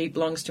spreadsheet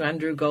belongs to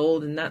Andrew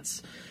Gold, and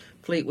that's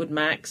Fleetwood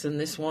Mac's, and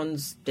this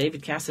one's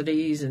David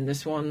Cassidy's, and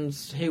this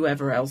one's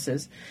whoever else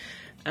is.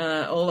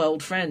 All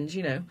old friends,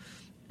 you know.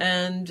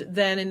 And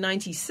then in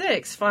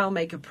 96,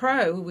 FileMaker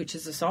Pro, which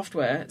is a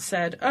software,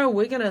 said, oh,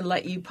 we're going to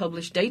let you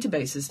publish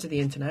databases to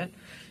the internet.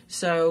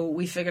 So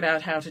we figured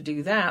out how to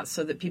do that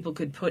so that people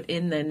could put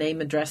in their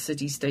name, address,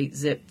 city, state,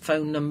 zip,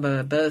 phone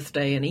number,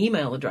 birthday, and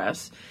email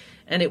address,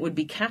 and it would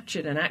be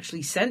captured and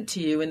actually sent to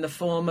you in the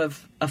form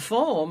of a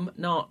form,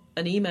 not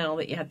an email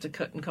that you had to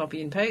cut and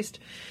copy and paste.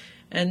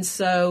 And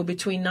so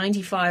between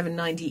 95 and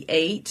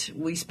 98,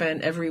 we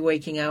spent every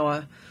waking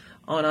hour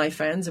on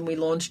iPhones, and we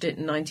launched it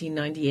in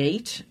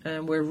 1998.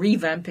 And we're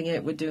revamping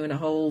it. We're doing a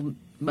whole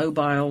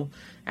mobile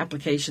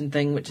application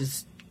thing, which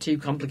is too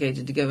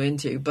complicated to go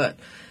into. But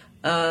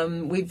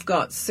we've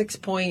got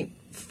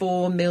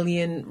 6.4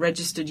 million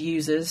registered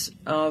users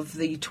of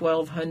the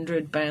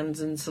 1,200 bands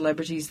and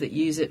celebrities that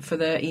use it for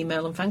their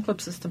email and fan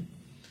club system.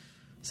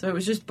 So it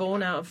was just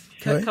born out of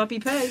cut, copy,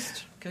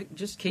 paste.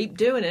 Just keep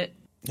doing it.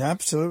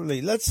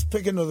 Absolutely. Let's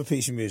pick another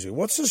piece of music.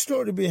 What's the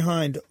story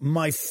behind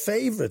my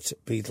favourite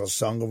Beatles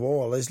song of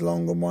all is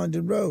Long and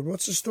Winding Road?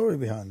 What's the story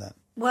behind that?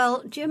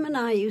 Well, Jim and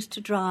I used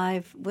to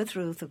drive, with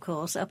Ruth, of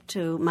course, up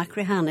to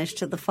Machrihanish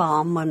to the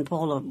farm when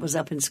Paula was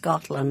up in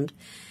Scotland.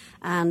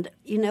 And,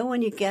 you know,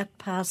 when you get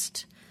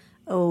past,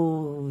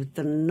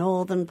 the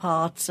northern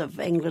parts of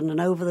England and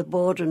over the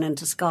border and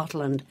into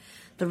Scotland,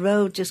 the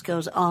road just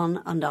goes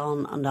on and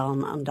on and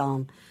on and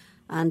on.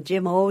 And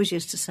Jim always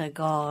used to say,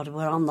 God,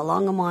 we're on the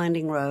long and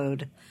winding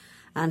road.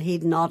 And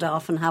he'd nod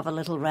off and have a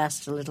little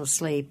rest, a little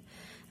sleep.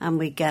 And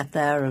we'd get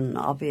there, and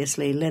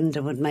obviously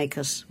Linda would make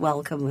us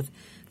welcome with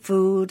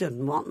food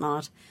and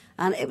whatnot.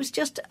 And it was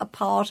just a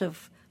part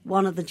of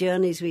one of the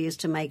journeys we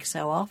used to make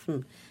so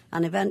often.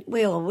 And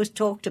we always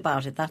talked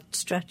about it, that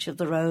stretch of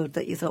the road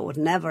that you thought would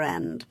never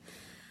end.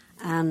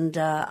 And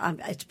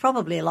it's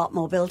probably a lot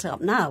more built up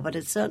now, but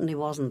it certainly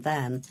wasn't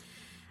then.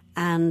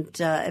 And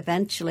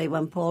eventually,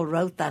 when Paul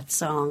wrote that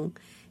song,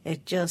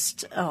 it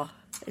just,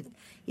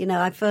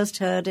 I first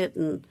heard it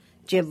and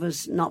Jim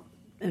was not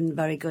in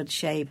very good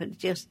shape.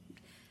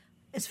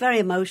 It's very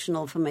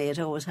emotional for me. It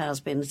always has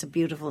been. It's a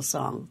beautiful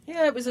song.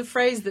 Yeah, it was a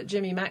phrase that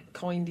Jimmy Mack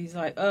coined. He's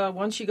like,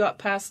 once you got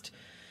past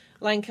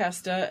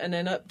Lancaster and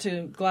then up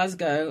to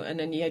Glasgow, and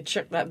then you had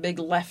chucked that big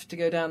left to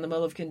go down the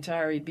Mull of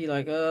Kintyre, he'd be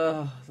like,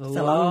 the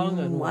long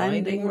and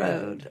winding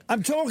road.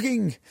 I'm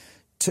talking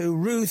to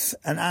Ruth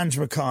and Ange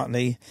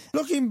McCartney.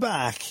 Looking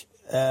back,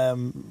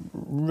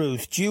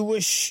 Ruth, do you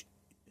wish,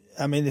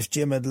 if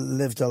Jim had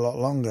lived a lot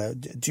longer,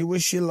 do you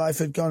wish your life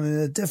had gone in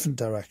a different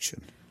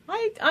direction?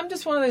 I'm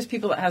just one of those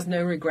people that has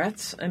no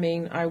regrets.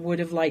 I would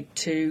have liked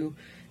to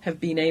have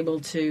been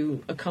able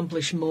to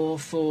accomplish more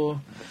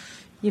for,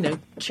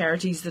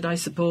 charities that I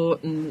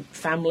support and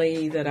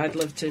family that I'd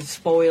love to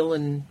spoil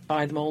and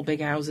buy them all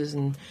big houses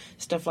and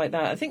stuff like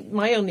that. I think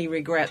my only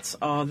regrets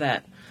are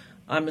that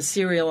I'm a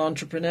serial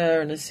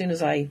entrepreneur, and as soon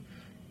as I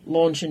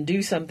launch and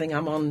do something,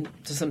 I'm on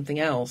to something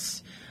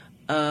else.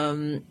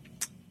 But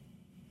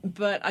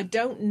I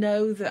don't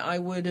know that I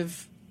would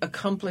have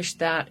accomplished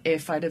that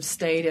if I'd have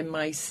stayed in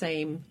my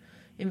same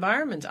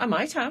environment. I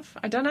might have.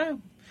 I don't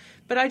know.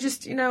 But I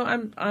just,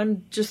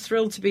 I'm just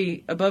thrilled to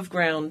be above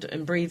ground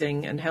and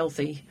breathing and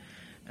healthy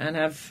and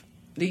have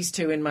these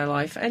two in my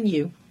life. And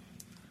you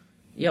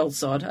old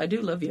sod. I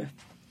do love you.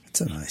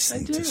 It's a nice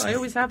thing to say. I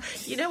always have.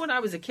 When I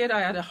was a kid,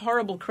 I had a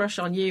horrible crush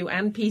on you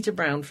and Peter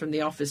Brown from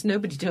The Office.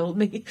 Nobody told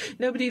me.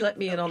 Nobody let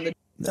me in on the...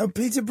 No,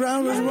 Peter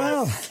Brown as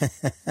well.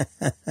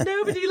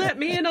 Nobody let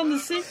me in on the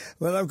scene.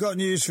 Well, I've got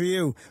news for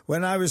you.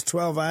 When I was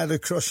 12, I had a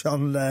crush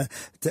on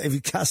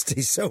David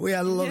Cassidy, so we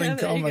had a lot in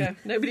common. You go.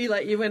 Nobody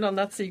let you in on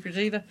that secret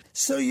either.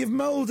 So you've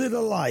moulded a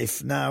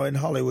life now in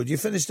Hollywood. You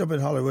finished up in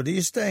Hollywood. Are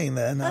you staying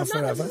there now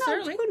forever? Not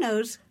necessarily. Who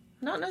knows?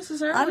 Not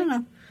necessarily. I don't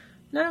know.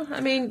 No,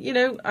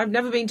 I've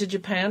never been to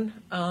Japan.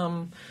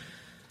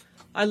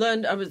 I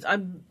learned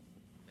I'm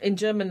in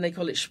German they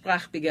call it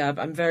Sprachbegab.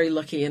 I'm very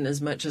lucky in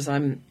as much as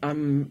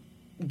I'm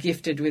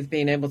gifted with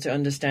being able to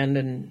understand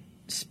and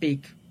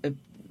speak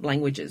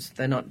languages.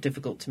 They're not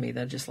difficult to me.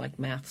 They're just like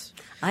maths.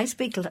 I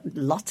speak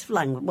lots of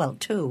language. Well,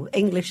 two.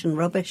 English and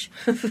rubbish.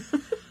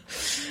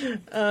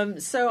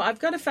 So I've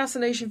got a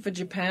fascination for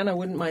Japan. I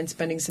wouldn't mind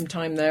spending some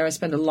time there. I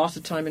spent a lot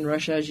of time in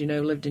Russia, as you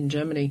know, lived in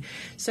Germany.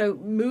 So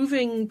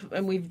moving,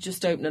 and we've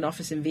just opened an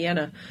office in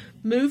Vienna,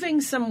 moving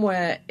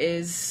somewhere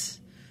it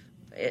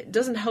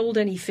doesn't hold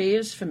any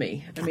fears for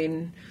me.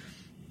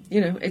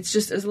 It's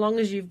just as long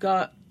as you've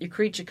got your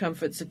creature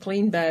comforts, a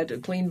clean bed, a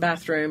clean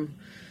bathroom,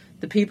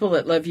 the people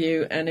that love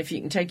you, and if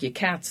you can take your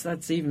cats,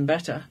 that's even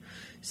better.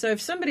 So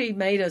if somebody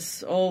made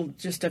us all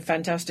just a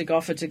fantastic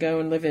offer to go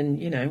and live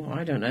in,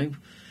 I don't know,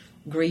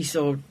 Greece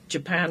or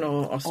Japan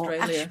or Or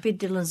Australia. Ashby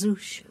de la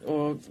Zouche.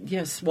 Or,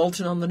 yes,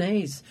 Walton on the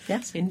Naze.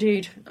 Yes.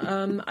 Indeed.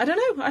 I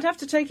don't know. I'd have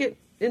to take it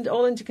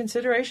all into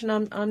consideration.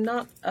 I'm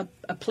not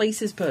a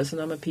places person.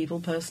 I'm a people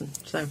person.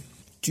 So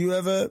Do you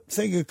ever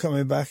think of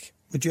coming back?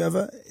 Would you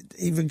ever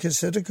even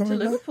consider to coming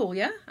back? Liverpool,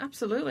 yeah,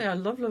 absolutely. I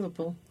love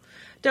Liverpool.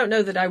 Don't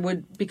know that I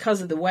would,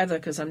 because of the weather,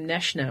 because I'm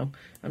Nesh now.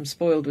 I'm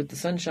spoiled with the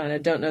sunshine. I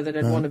don't know that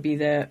I'd want to be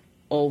there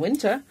all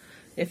winter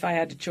if I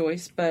had a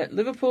choice. But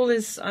Liverpool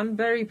I'm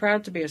very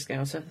proud to be a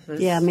Scouser.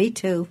 Yeah, me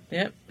too.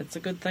 Yeah, it's a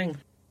good thing.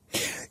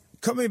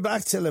 Coming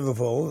back to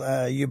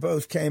Liverpool, you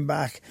both came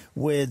back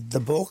with the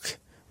book,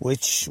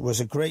 which was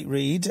a great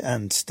read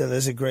and still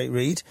is a great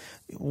read.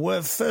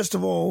 First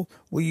of all,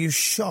 were you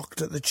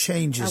shocked at the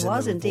changes in I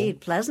was Liverpool? indeed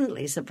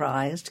pleasantly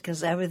surprised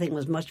because everything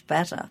was much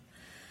better.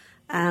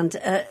 And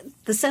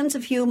the sense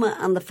of humour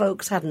and the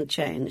folks hadn't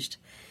changed,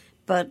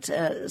 but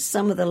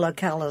some of the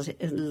locations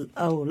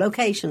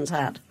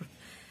had.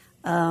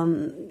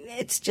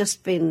 It's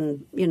just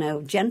been,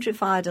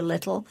 gentrified a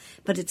little,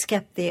 but it's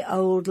kept the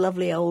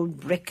lovely old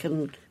brick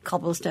and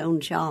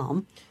cobblestone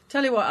charm.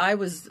 Tell you what I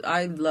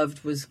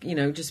loved was,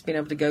 just being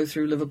able to go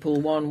through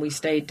Liverpool 1. We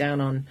stayed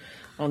down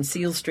on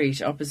Seal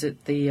Street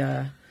opposite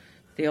the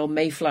old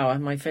Mayflower,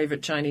 my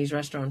favourite Chinese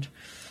restaurant.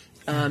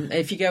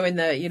 If you go in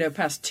there,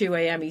 past 2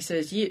 a.m., he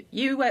says, you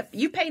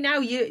pay now,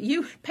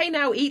 you pay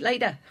now, eat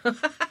later.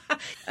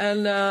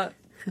 And I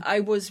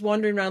was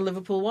wandering around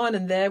Liverpool 1,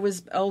 and there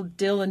was old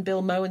Dill and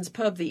Bill Moen's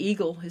pub. The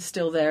Eagle is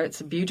still there.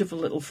 It's a beautiful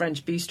little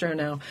French bistro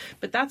now.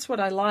 But that's what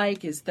I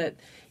like, is that,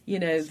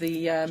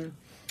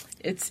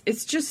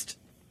 it's just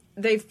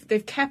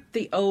they've kept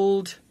the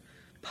old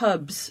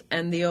pubs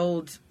and the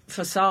old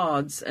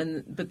facades,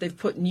 but they've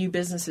put new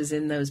businesses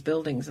in those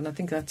buildings, and I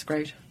think that's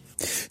great.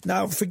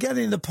 Now,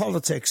 forgetting the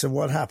politics of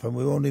what happened,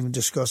 we won't even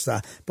discuss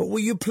that, but were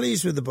you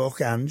pleased with the book,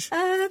 Ange?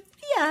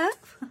 Yeah.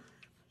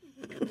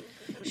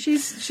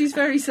 She's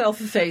very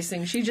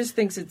self-effacing. She just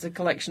thinks it's a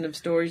collection of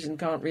stories and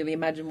can't really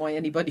imagine why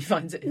anybody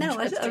finds it No,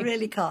 interesting. I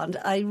really can't.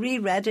 I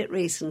reread it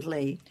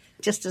recently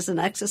just as an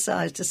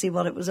exercise to see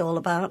what it was all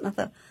about, and I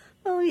thought,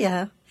 oh,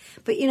 yeah.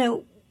 But,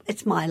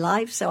 it's my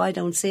life, so I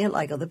don't see it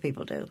like other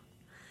people do.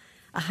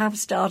 I have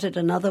started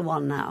another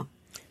one now.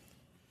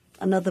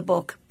 Another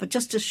book, but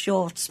just a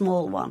short,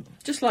 small one.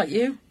 Just like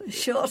you.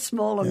 Short,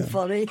 small and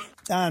funny.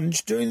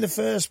 Ange, during the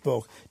first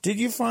book, did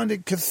you find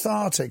it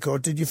cathartic or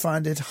did you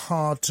find it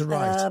hard to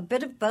write? A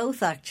bit of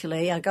both,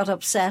 actually. I got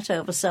upset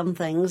over some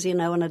things,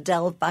 and I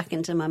delved back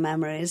into my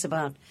memories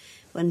about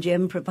when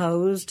Jim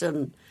proposed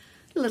and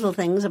little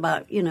things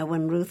about,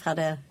 when Ruth had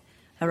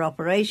her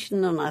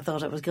operation and I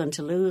thought I was going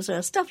to lose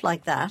her, stuff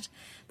like that.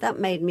 That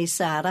made me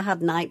sad. I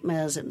had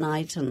nightmares at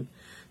night and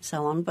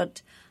so on,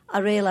 but I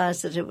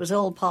realised that it was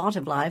all part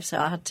of life, so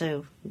I had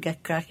to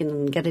get cracking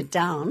and get it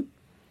down.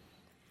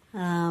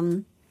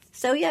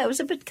 So, yeah, it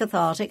was a bit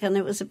cathartic and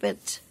it was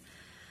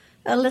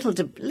a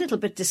little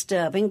bit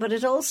disturbing, but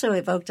it also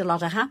evoked a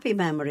lot of happy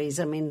memories.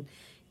 I mean,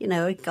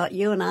 it got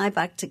you and I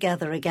back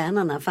together again,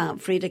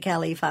 and Frida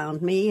Kelly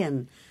found me,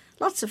 and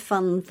lots of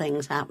fun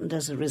things happened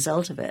as a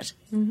result of it.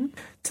 Mm-hmm.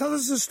 Tell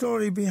us the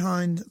story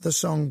behind the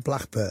song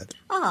Blackbird.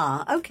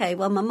 OK.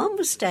 Well, my mum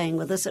was staying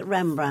with us at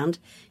Rembrandt.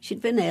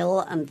 She'd been ill,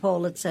 and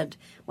Paul had said,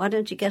 why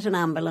don't you get an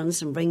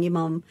ambulance and bring your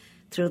mum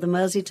through the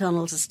Mersey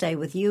Tunnel to stay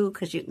with you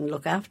because you can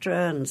look after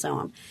her and so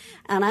on.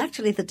 And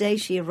actually, the day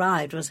she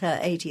arrived was her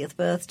 80th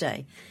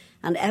birthday,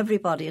 and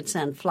everybody had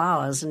sent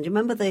flowers. And do you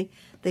remember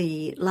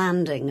the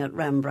landing at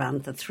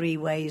Rembrandt, the 3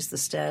 ways the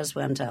stairs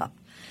went up?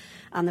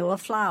 And there were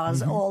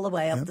flowers all the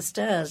way up the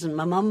stairs. And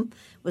my mum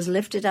was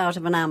lifted out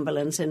of an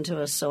ambulance into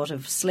a sort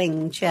of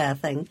sling chair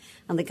thing,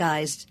 and the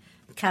guys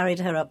carried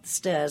her up the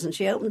stairs. And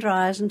she opened her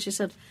eyes and she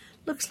said,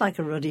 looks like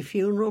a ruddy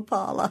funeral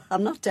parlour.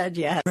 I'm not dead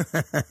yet.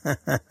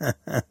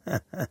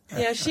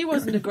 Yeah, she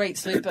wasn't a great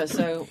sleeper,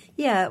 so...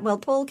 Yeah, well,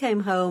 Paul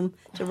came home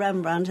to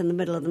Rembrandt in the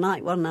middle of the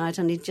night one night,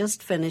 and he'd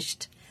just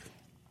finished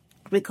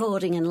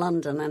recording in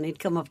London, and he'd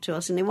come up to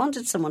us and he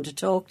wanted someone to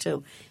talk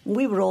to. And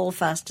we were all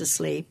fast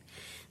asleep.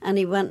 And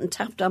he went and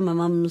tapped on my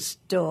mum's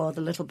door,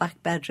 the little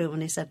back bedroom,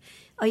 and he said,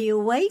 are you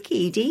awake,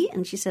 Edie?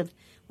 And she said,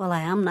 well,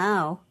 I am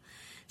now.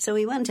 So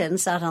he went in,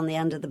 sat on the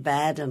end of the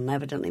bed and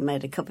evidently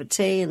made a cup of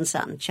tea and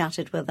sat and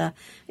chatted with her.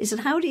 He said,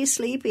 how do you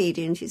sleep,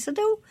 Edie? And she said,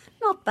 oh,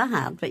 not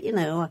bad, but,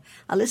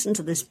 I listened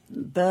to this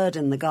bird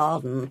in the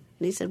garden.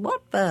 And he said,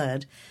 what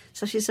bird?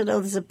 So she said, oh,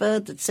 there's a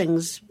bird that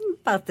sings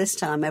about this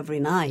time every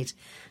night.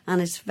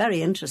 And it's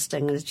very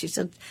interesting. And she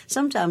said,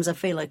 sometimes I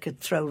feel I could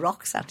throw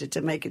rocks at it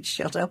to make it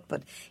shut up,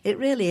 but it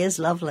really is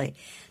lovely.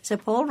 So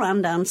Paul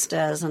ran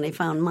downstairs and he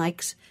found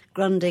Mike's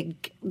Grundig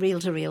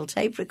reel-to-reel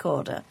tape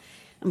recorder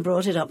and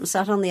brought it up and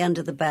sat on the end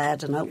of the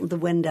bed and opened the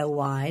window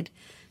wide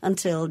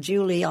until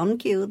Julie, on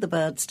cue, the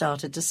bird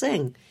started to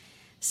sing.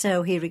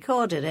 So he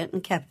recorded it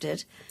and kept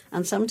it,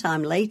 and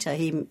sometime later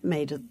he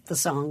made the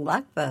song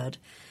Blackbird.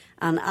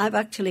 And I've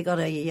actually got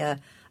a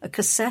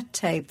cassette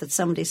tape that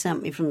somebody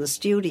sent me from the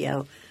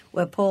studio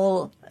where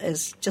Paul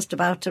is just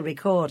about to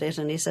record it,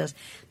 and he says,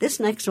 this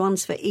next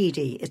one's for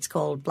Edie. It's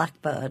called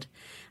Blackbird.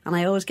 And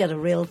I always get a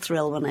real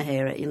thrill when I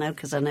hear it,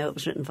 because I know it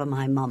was written for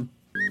my mum.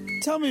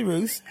 Tell me,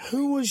 Ruth,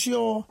 who was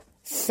your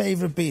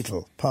favourite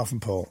Beatle, apart from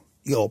Paul?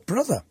 Your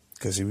brother,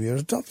 because you were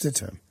adopted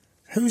to him.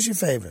 Who's your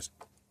favourite?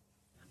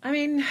 I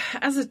mean,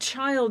 as a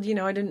child,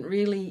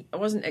 I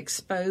wasn't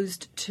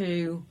exposed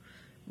to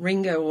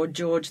Ringo or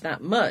George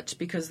that much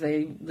because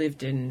they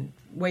lived in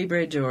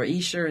Weybridge or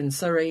Esher in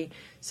Surrey.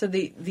 So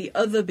the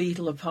other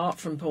Beatle apart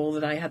from Paul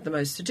that I had the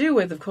most to do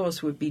with, of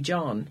course, would be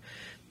John,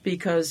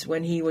 because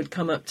when he would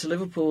come up to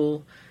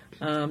Liverpool,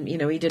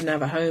 he didn't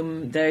have a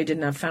home there, he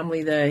didn't have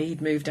family there.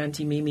 He'd moved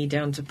Auntie Mimi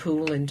down to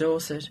Poole in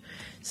Dorset,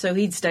 so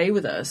he'd stay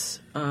with us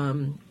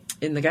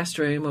in the guest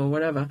room or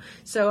whatever.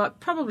 So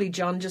probably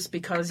John, just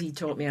because he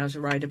taught me how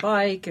to ride a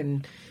bike,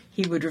 and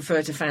he would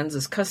refer to fans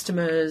as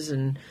customers,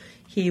 and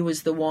he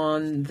was the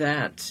one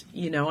that,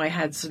 I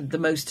had the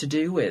most to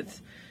do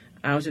with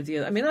out of the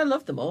other. I mean, I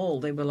loved them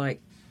all. They were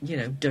like,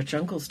 Dutch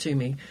uncles to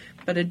me.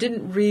 But I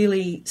didn't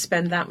really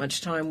spend that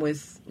much time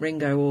with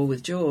Ringo or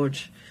with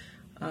George.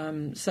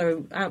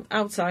 So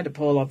outside of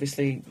Paul,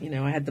 obviously,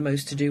 I had the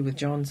most to do with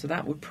John. So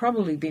that would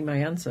probably be my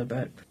answer.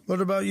 But what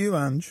about you,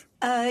 Ange?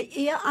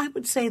 Yeah, I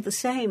would say the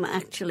same,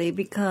 actually,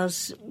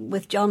 because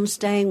with John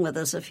staying with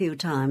us a few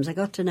times, I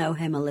got to know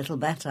him a little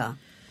better.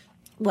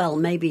 Well,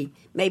 maybe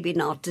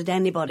not. Did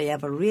anybody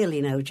ever really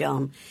know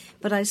John?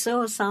 But I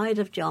saw a side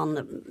of John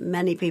that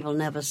many people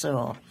never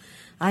saw.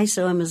 I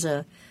saw him as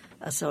a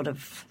sort of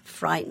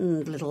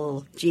frightened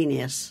little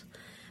genius,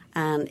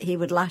 and he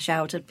would lash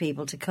out at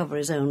people to cover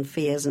his own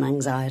fears and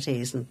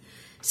anxieties and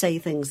say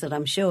things that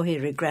I'm sure he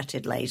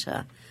regretted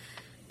later.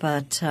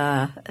 But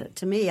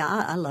to me,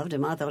 I loved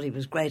him. I thought he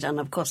was great, and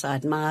of course I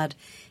admired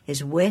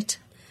his wit,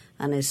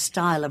 and his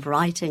style of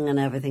writing and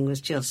everything was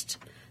just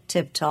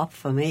tip-top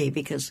for me,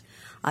 because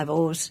I've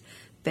always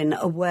been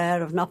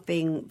aware of not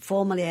being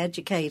formally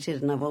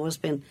educated, and I've always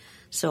been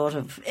sort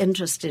of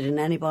interested in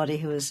anybody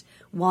who was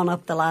one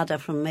up the ladder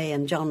from me,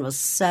 and John was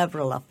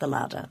several up the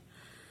ladder.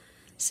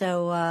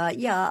 So,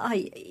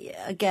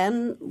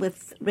 again,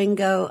 with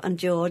Ringo and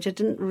George, I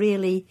didn't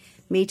really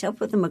meet up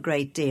with them a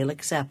great deal,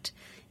 except,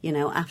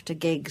 after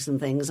gigs and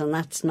things, and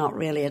that's not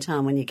really a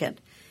time when you get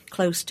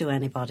close to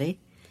anybody.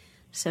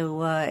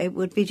 So it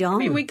would be John. I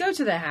mean, we go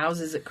to their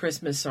houses at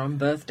Christmas or on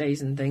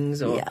birthdays and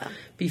things, or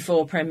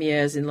before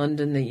premieres in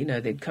London,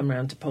 they'd come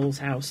round to Paul's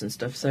house and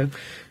stuff. So it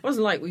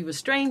wasn't like we were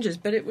strangers,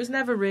 but it was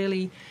never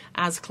really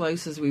as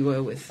close as we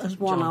were with as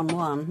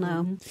one-on-one, no.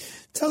 Mm-hmm.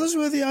 Tell us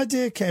where the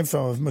idea came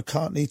from of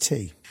McCartney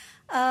Tea.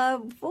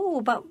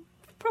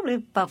 Probably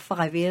about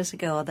 5 years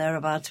ago or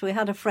thereabouts. We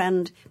had a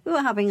friend, we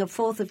were having a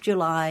 4th of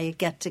July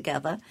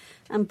get-together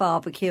and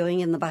barbecuing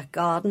in the back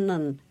garden,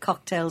 and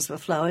cocktails were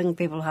flowing,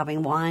 people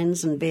having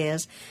wines and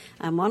beers.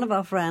 And one of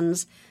our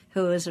friends,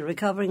 who is a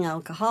recovering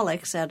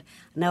alcoholic, said,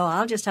 "No,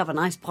 I'll just have a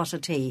nice pot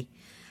of tea."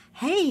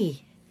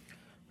 Hey,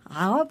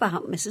 how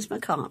about Mrs.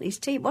 McCartney's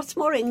tea? What's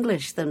more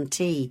English than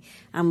tea?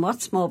 And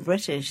what's more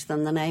British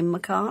than the name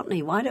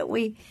McCartney? Why don't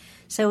we...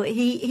 So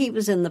he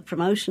was in the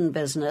promotion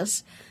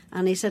business,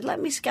 and he said, let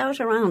me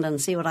scout around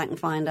and see what I can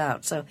find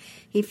out. So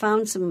he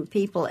found some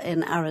people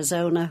in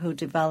Arizona who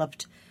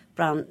developed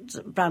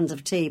brands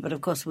of tea, but of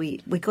course we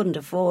couldn't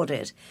afford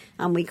it,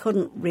 and we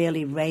couldn't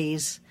really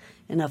raise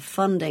enough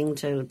funding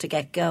to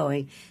get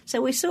going. So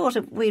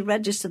we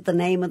registered the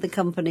name of the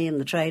company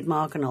and the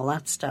trademark and all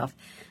that stuff,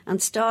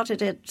 and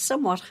started it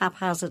somewhat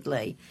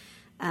haphazardly.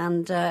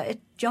 And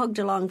it jogged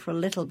along for a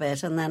little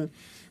bit, and then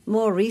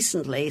more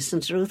recently,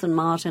 since Ruth and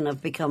Martin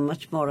have become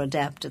much more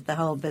adept at the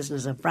whole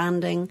business of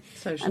branding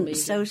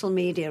social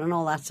media and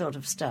all that sort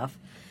of stuff,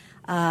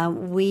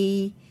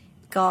 we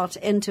got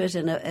into it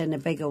in a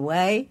bigger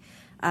way.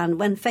 And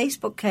when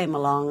Facebook came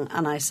along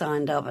and I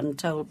signed up and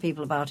told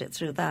people about it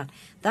through that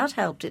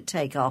helped it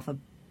take off a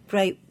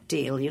great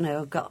deal.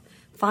 I've got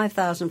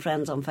 5,000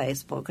 friends on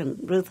Facebook,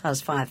 and Ruth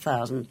has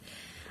 5,000.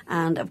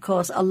 And, of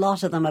course, a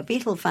lot of them are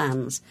Beatle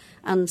fans.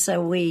 And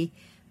so we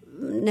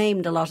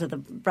named a lot of the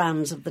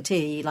brands of the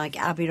tea, like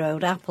Abbey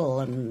Road Apple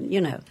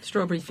and,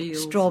 Strawberry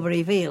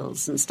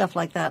Fields and stuff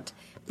like that.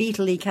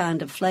 Beatle-y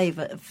kind of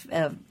flavour,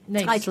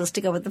 titles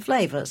to go with the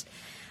flavours.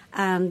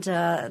 And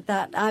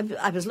that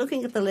I was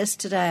looking at the list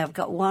today. I've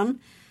got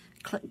one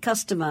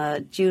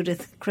customer,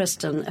 Judith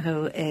Kristen,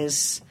 who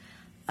is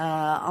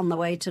on the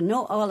way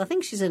to I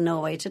think she's in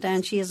Norway today,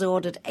 and she has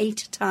ordered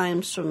 8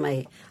 times from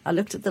me. I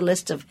looked at the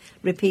list of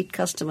repeat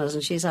customers,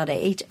 and she's had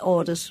 8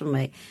 orders from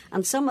me,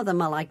 and some of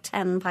them are like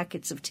 10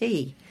 packets of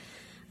tea,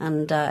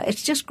 and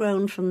it's just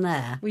grown from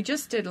there. We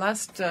just did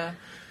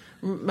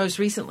most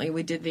recently,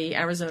 we did the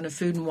Arizona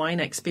Food and Wine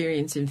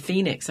Experience in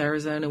Phoenix,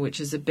 Arizona, which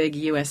is a big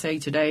USA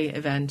Today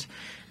event.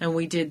 And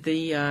we did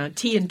the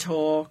tea and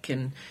talk.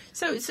 And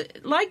so it's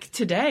like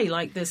today,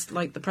 like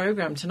the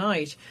program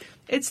tonight.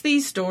 It's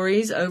these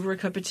stories over a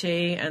cup of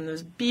tea. And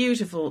there's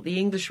beautiful, the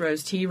English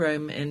Rose Tea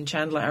Room in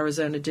Chandler,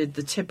 Arizona did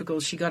the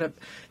typical, she got up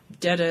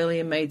dead early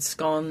and made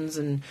scones.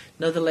 And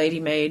another lady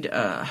made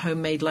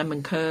homemade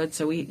lemon curd.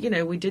 So we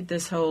did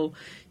this whole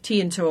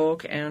tea and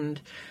talk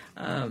and...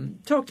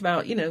 talked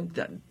about,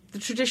 the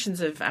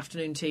traditions of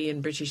afternoon tea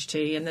and British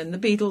tea, and then the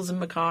Beatles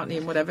and McCartney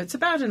and whatever. It's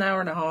about an hour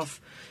and a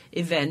half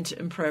event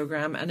and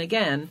programme. And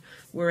again,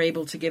 we're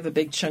able to give a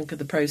big chunk of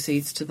the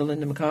proceeds to the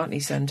Linda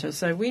McCartney Centre.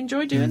 So we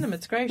enjoy doing them.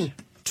 It's great.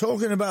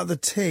 Talking about the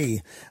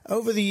tea,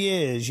 over the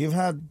years you've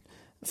had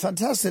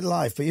fantastic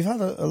life, but you've had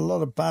a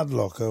lot of bad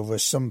luck over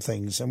some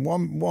things. And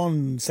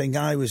one thing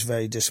I was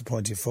very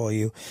disappointed for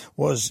you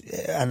was,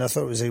 and I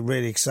thought it was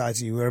really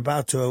exciting, you were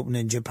about to open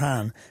in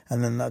Japan,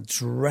 and then that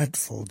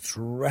dreadful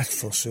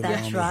tsunami.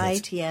 That's right,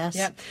 hit. yes.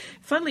 Yeah.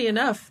 Funnily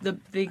enough,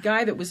 the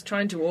guy that was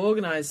trying to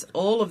organise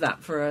all of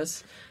that for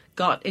us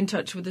got in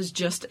touch with us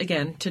just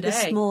again today.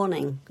 This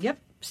morning. Yep.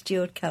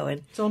 Stuart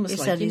Cohen. It's almost he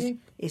like said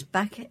he's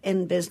back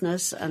in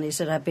business, and he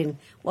said, I've been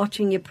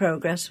watching your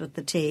progress with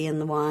the tea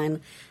and the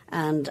wine,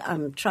 and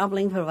I'm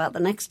travelling for about the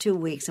next 2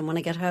 weeks, and when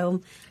I get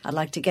home, I'd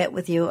like to get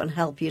with you and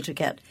help you to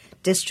get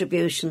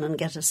distribution and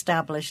get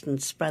established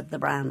and spread the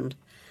brand.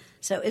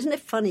 So isn't it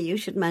funny you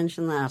should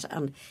mention that?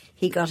 And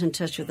he got in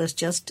touch with us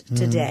just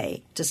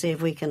today to see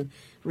if we can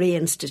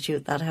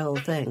reinstitute that whole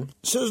thing.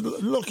 So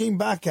looking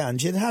back,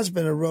 Ange, it has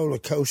been a roller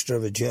coaster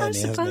of a journey, I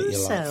hasn't it, your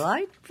suppose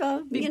life?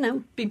 so.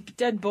 Be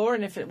dead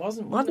boring if it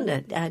wasn't. Wasn't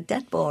it?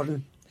 Dead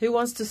boring. Who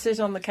wants to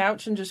sit on the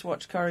couch and just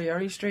watch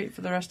Coriolis Street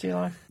for the rest of your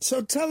life?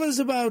 So tell us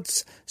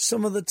about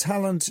some of the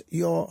talent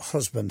your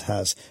husband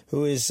has,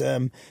 who is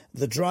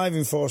the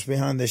driving force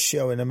behind this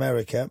show in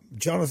America.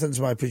 Jonathan's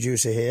my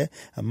producer here,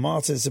 and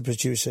Martin's the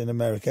producer in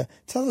America.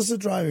 Tell us the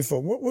driving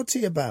force. What's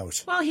he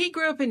about? Well, he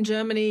grew up in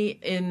Germany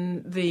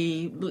in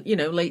the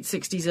late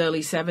 60s,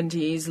 early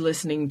 70s,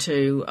 listening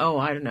to,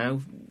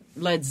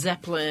 Led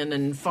Zeppelin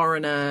and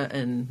Foreigner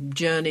and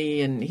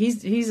Journey, and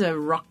he's a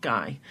rock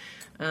guy.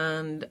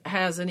 And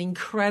has an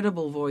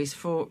incredible voice,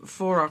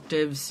 four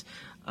octaves,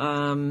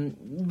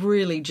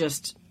 really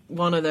just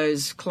one of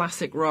those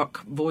classic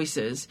rock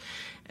voices,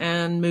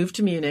 and moved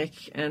to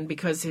Munich. And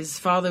because his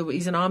father,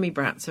 he's an army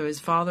brat, so his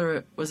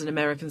father was an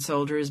American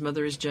soldier, his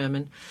mother is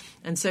German.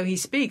 And so he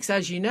speaks,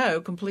 as you know,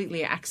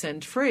 completely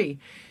accent-free.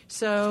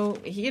 So,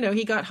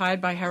 he got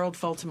hired by Harold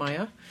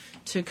Faltermeyer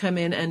to come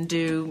in and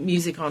do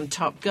music on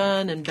Top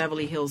Gun and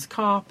Beverly Hills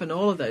Cop and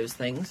all of those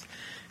things.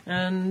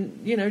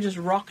 And, just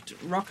rock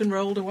and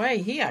rolled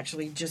away. He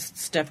actually just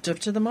stepped up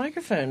to the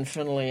microphone,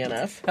 funnily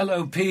enough.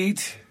 Hello,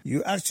 Pete.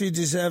 You actually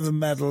deserve a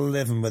medal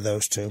living with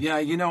those two. Yeah,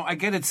 I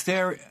get it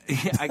stereo.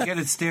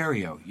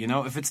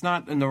 If it's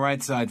not in the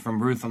right side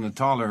from Ruth on the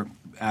taller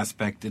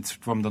aspect, it's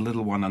from the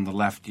little one on the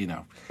left,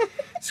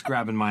 It's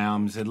grabbing my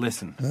arms and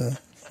listen.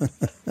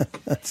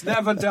 It's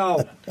never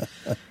dull.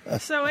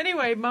 So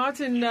anyway,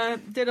 Martin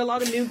did a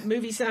lot of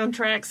movie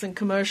soundtracks and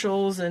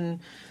commercials and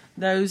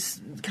those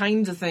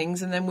kinds of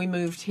things, and then we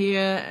moved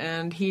here,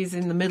 and he's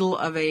in the middle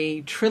of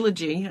a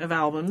trilogy of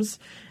albums.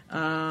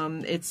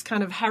 It's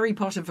kind of Harry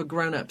Potter for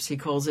grown-ups, he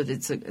calls it.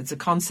 It's a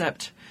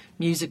concept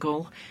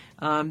musical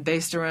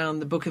based around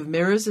the Book of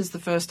Mirrors is the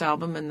first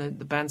album, and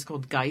the band's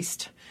called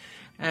Geist.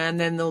 And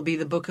then there'll be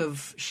the Book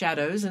of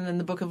Shadows, and then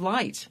the Book of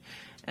Light.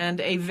 And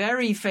a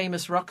very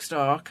famous rock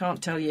star,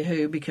 can't tell you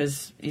who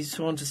because he's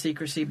sworn to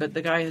secrecy, but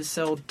the guy has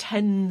sold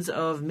tens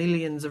of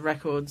millions of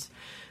records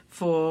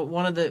for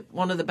one of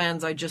the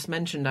bands I just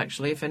mentioned,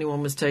 actually, if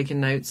anyone was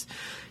taking notes.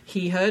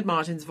 He heard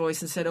Martin's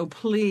voice and said, "Oh,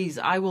 please,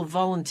 I will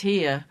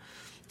volunteer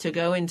to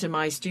go into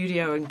my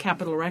studio in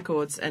Capitol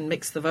Records and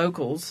mix the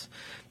vocals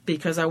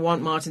because I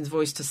want Martin's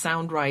voice to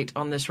sound right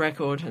on this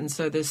record." And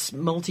so this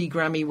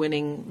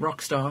multi-Grammy-winning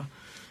rock star,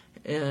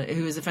 who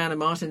is a fan of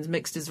Martin's,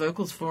 mixed his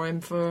vocals for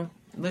him for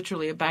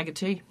literally a bag of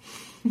tea.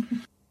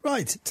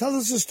 Right, tell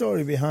us the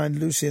story behind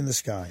Lucy in the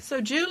Sky.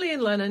 So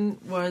Julian Lennon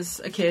was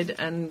a kid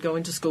and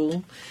going to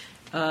school,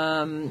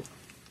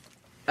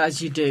 as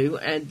you do,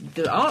 and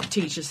the art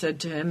teacher said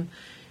to him,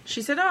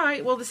 she said, "All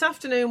right, well, this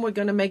afternoon we're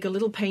going to make a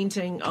little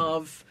painting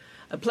of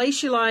a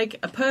place you like,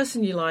 a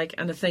person you like,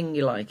 and a thing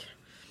you like."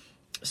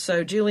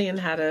 So Julian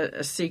had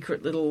a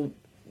secret little,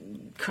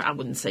 I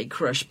wouldn't say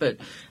crush, but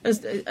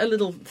a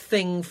little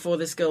thing for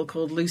this girl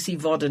called Lucy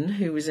Vodden,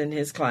 who was in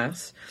his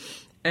class.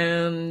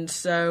 And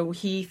so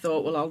he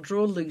thought, well, I'll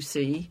draw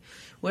Lucy.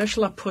 Where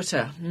shall I put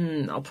her?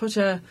 I'll put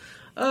her,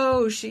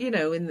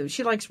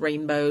 she likes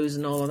rainbows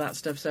and all of that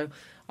stuff. So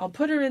I'll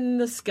put her in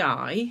the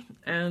sky.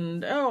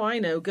 And, I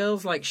know,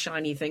 girls like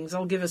shiny things.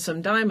 I'll give her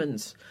some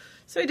diamonds.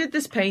 So he did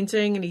this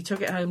painting and he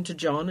took it home to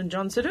John. And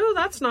John said, "Oh,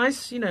 that's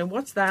nice.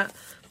 What's that?"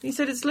 He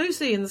said, "It's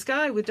Lucy in the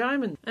sky with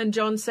diamonds." And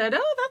John said,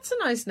 "Oh, that's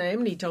a nice name."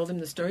 And he told him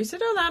the story. He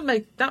said, "Oh,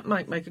 that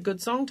might make a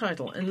good song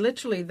title." And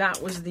literally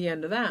that was the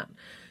end of that.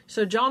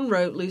 So John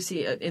wrote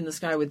Lucy in the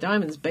Sky with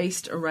Diamonds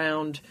based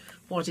around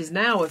what is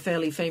now a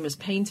fairly famous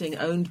painting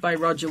owned by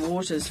Roger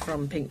Waters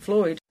from Pink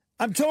Floyd.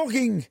 I'm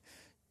talking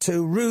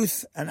to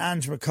Ruth and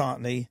Ange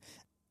McCartney.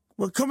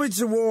 We're coming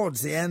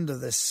towards the end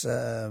of this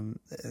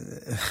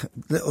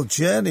little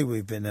journey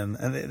we've been in.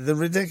 And the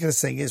ridiculous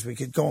thing is we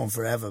could go on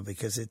forever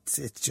because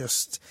it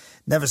just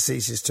never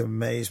ceases to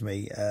amaze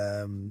me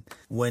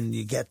when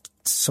you get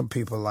some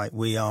people like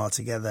we are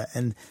together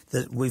and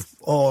that we've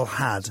all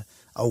had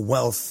a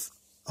wealth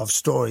of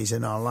stories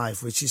in our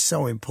life, which is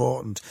so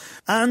important.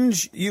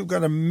 And you've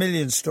got a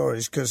million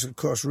stories because, of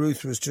course,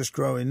 Ruth was just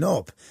growing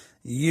up.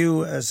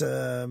 You, as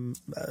a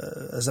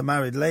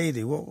married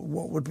lady,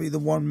 what would be the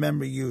one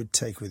memory you would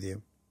take with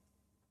you?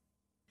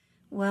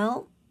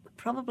 Well,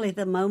 probably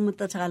the moment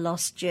that I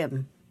lost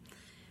Jim,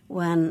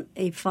 when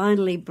he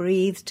finally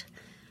breathed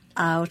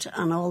out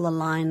and all the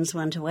lines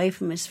went away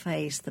from his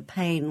face, the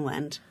pain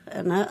went.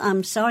 And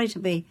I'm sorry to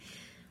be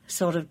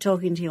sort of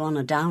talking to you on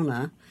a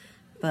downer,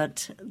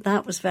 but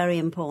that was very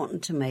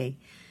important to me.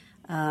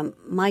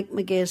 Mike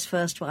McGee's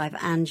first wife,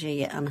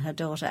 Angie, and her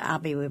daughter,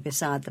 Abby, were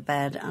beside the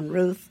bed, and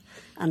Ruth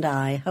and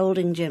I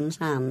holding Jim's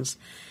hands.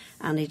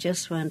 And he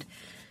just went,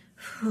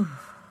 whew.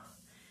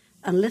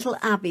 And little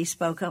Abby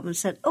spoke up and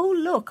said, "Oh,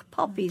 look,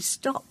 Poppy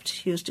stopped."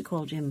 She used to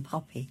call Jim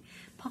Poppy.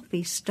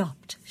 "Poppy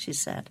stopped," she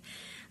said.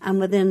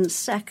 And within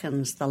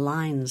seconds, the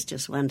lines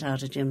just went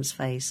out of Jim's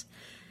face.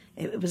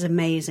 It was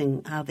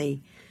amazing how the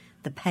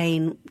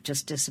pain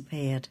just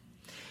disappeared.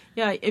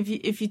 Yeah,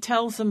 if you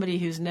tell somebody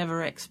who's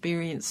never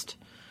experienced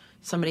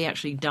somebody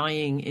actually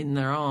dying in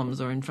their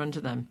arms or in front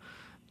of them,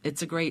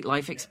 it's a great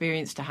life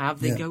experience to have.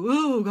 They go,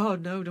 "Oh,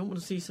 God, no, don't want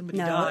to see somebody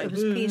die." No, it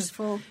was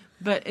peaceful.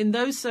 But in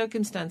those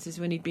circumstances,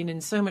 when he'd been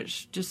in so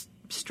much just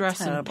stress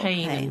Terrible and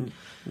pain.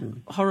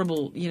 And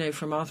horrible,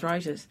 from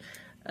arthritis,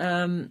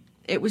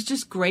 it was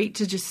just great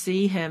to just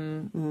see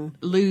him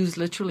lose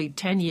literally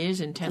 10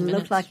 years in 10 minutes.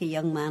 Looked like a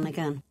young man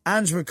again.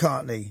 Ange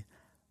McCartney,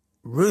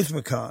 Ruth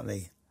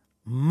McCartney,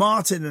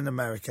 Martin in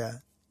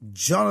America,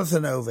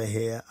 Jonathan over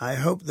here. I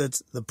hope that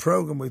the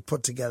programme we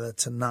put together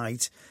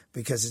tonight,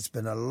 because it's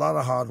been a lot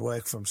of hard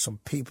work from some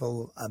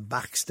people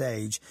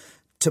backstage,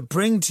 to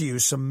bring to you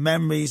some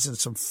memories and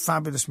some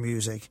fabulous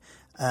music.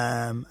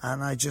 And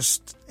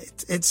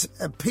it's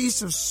a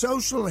piece of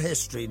social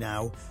history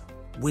now.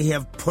 We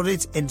have put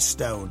it in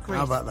stone. Great.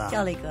 How about that?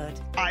 Jolly good.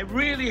 I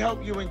really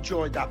hope you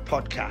enjoyed that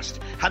podcast.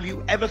 Have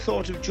you ever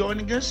thought of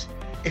joining us?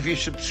 If you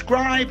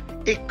subscribe,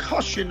 it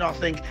costs you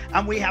nothing,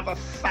 and we have a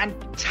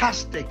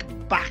fantastic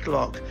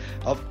backlog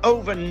of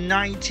over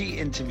 90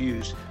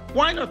 interviews.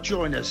 Why not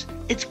join us?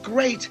 It's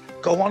great.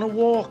 Go on a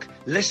walk,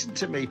 listen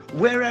to me,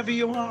 wherever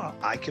you are.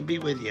 I can be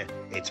with you.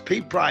 It's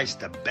Pete Price,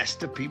 the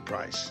best of Pete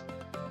Price.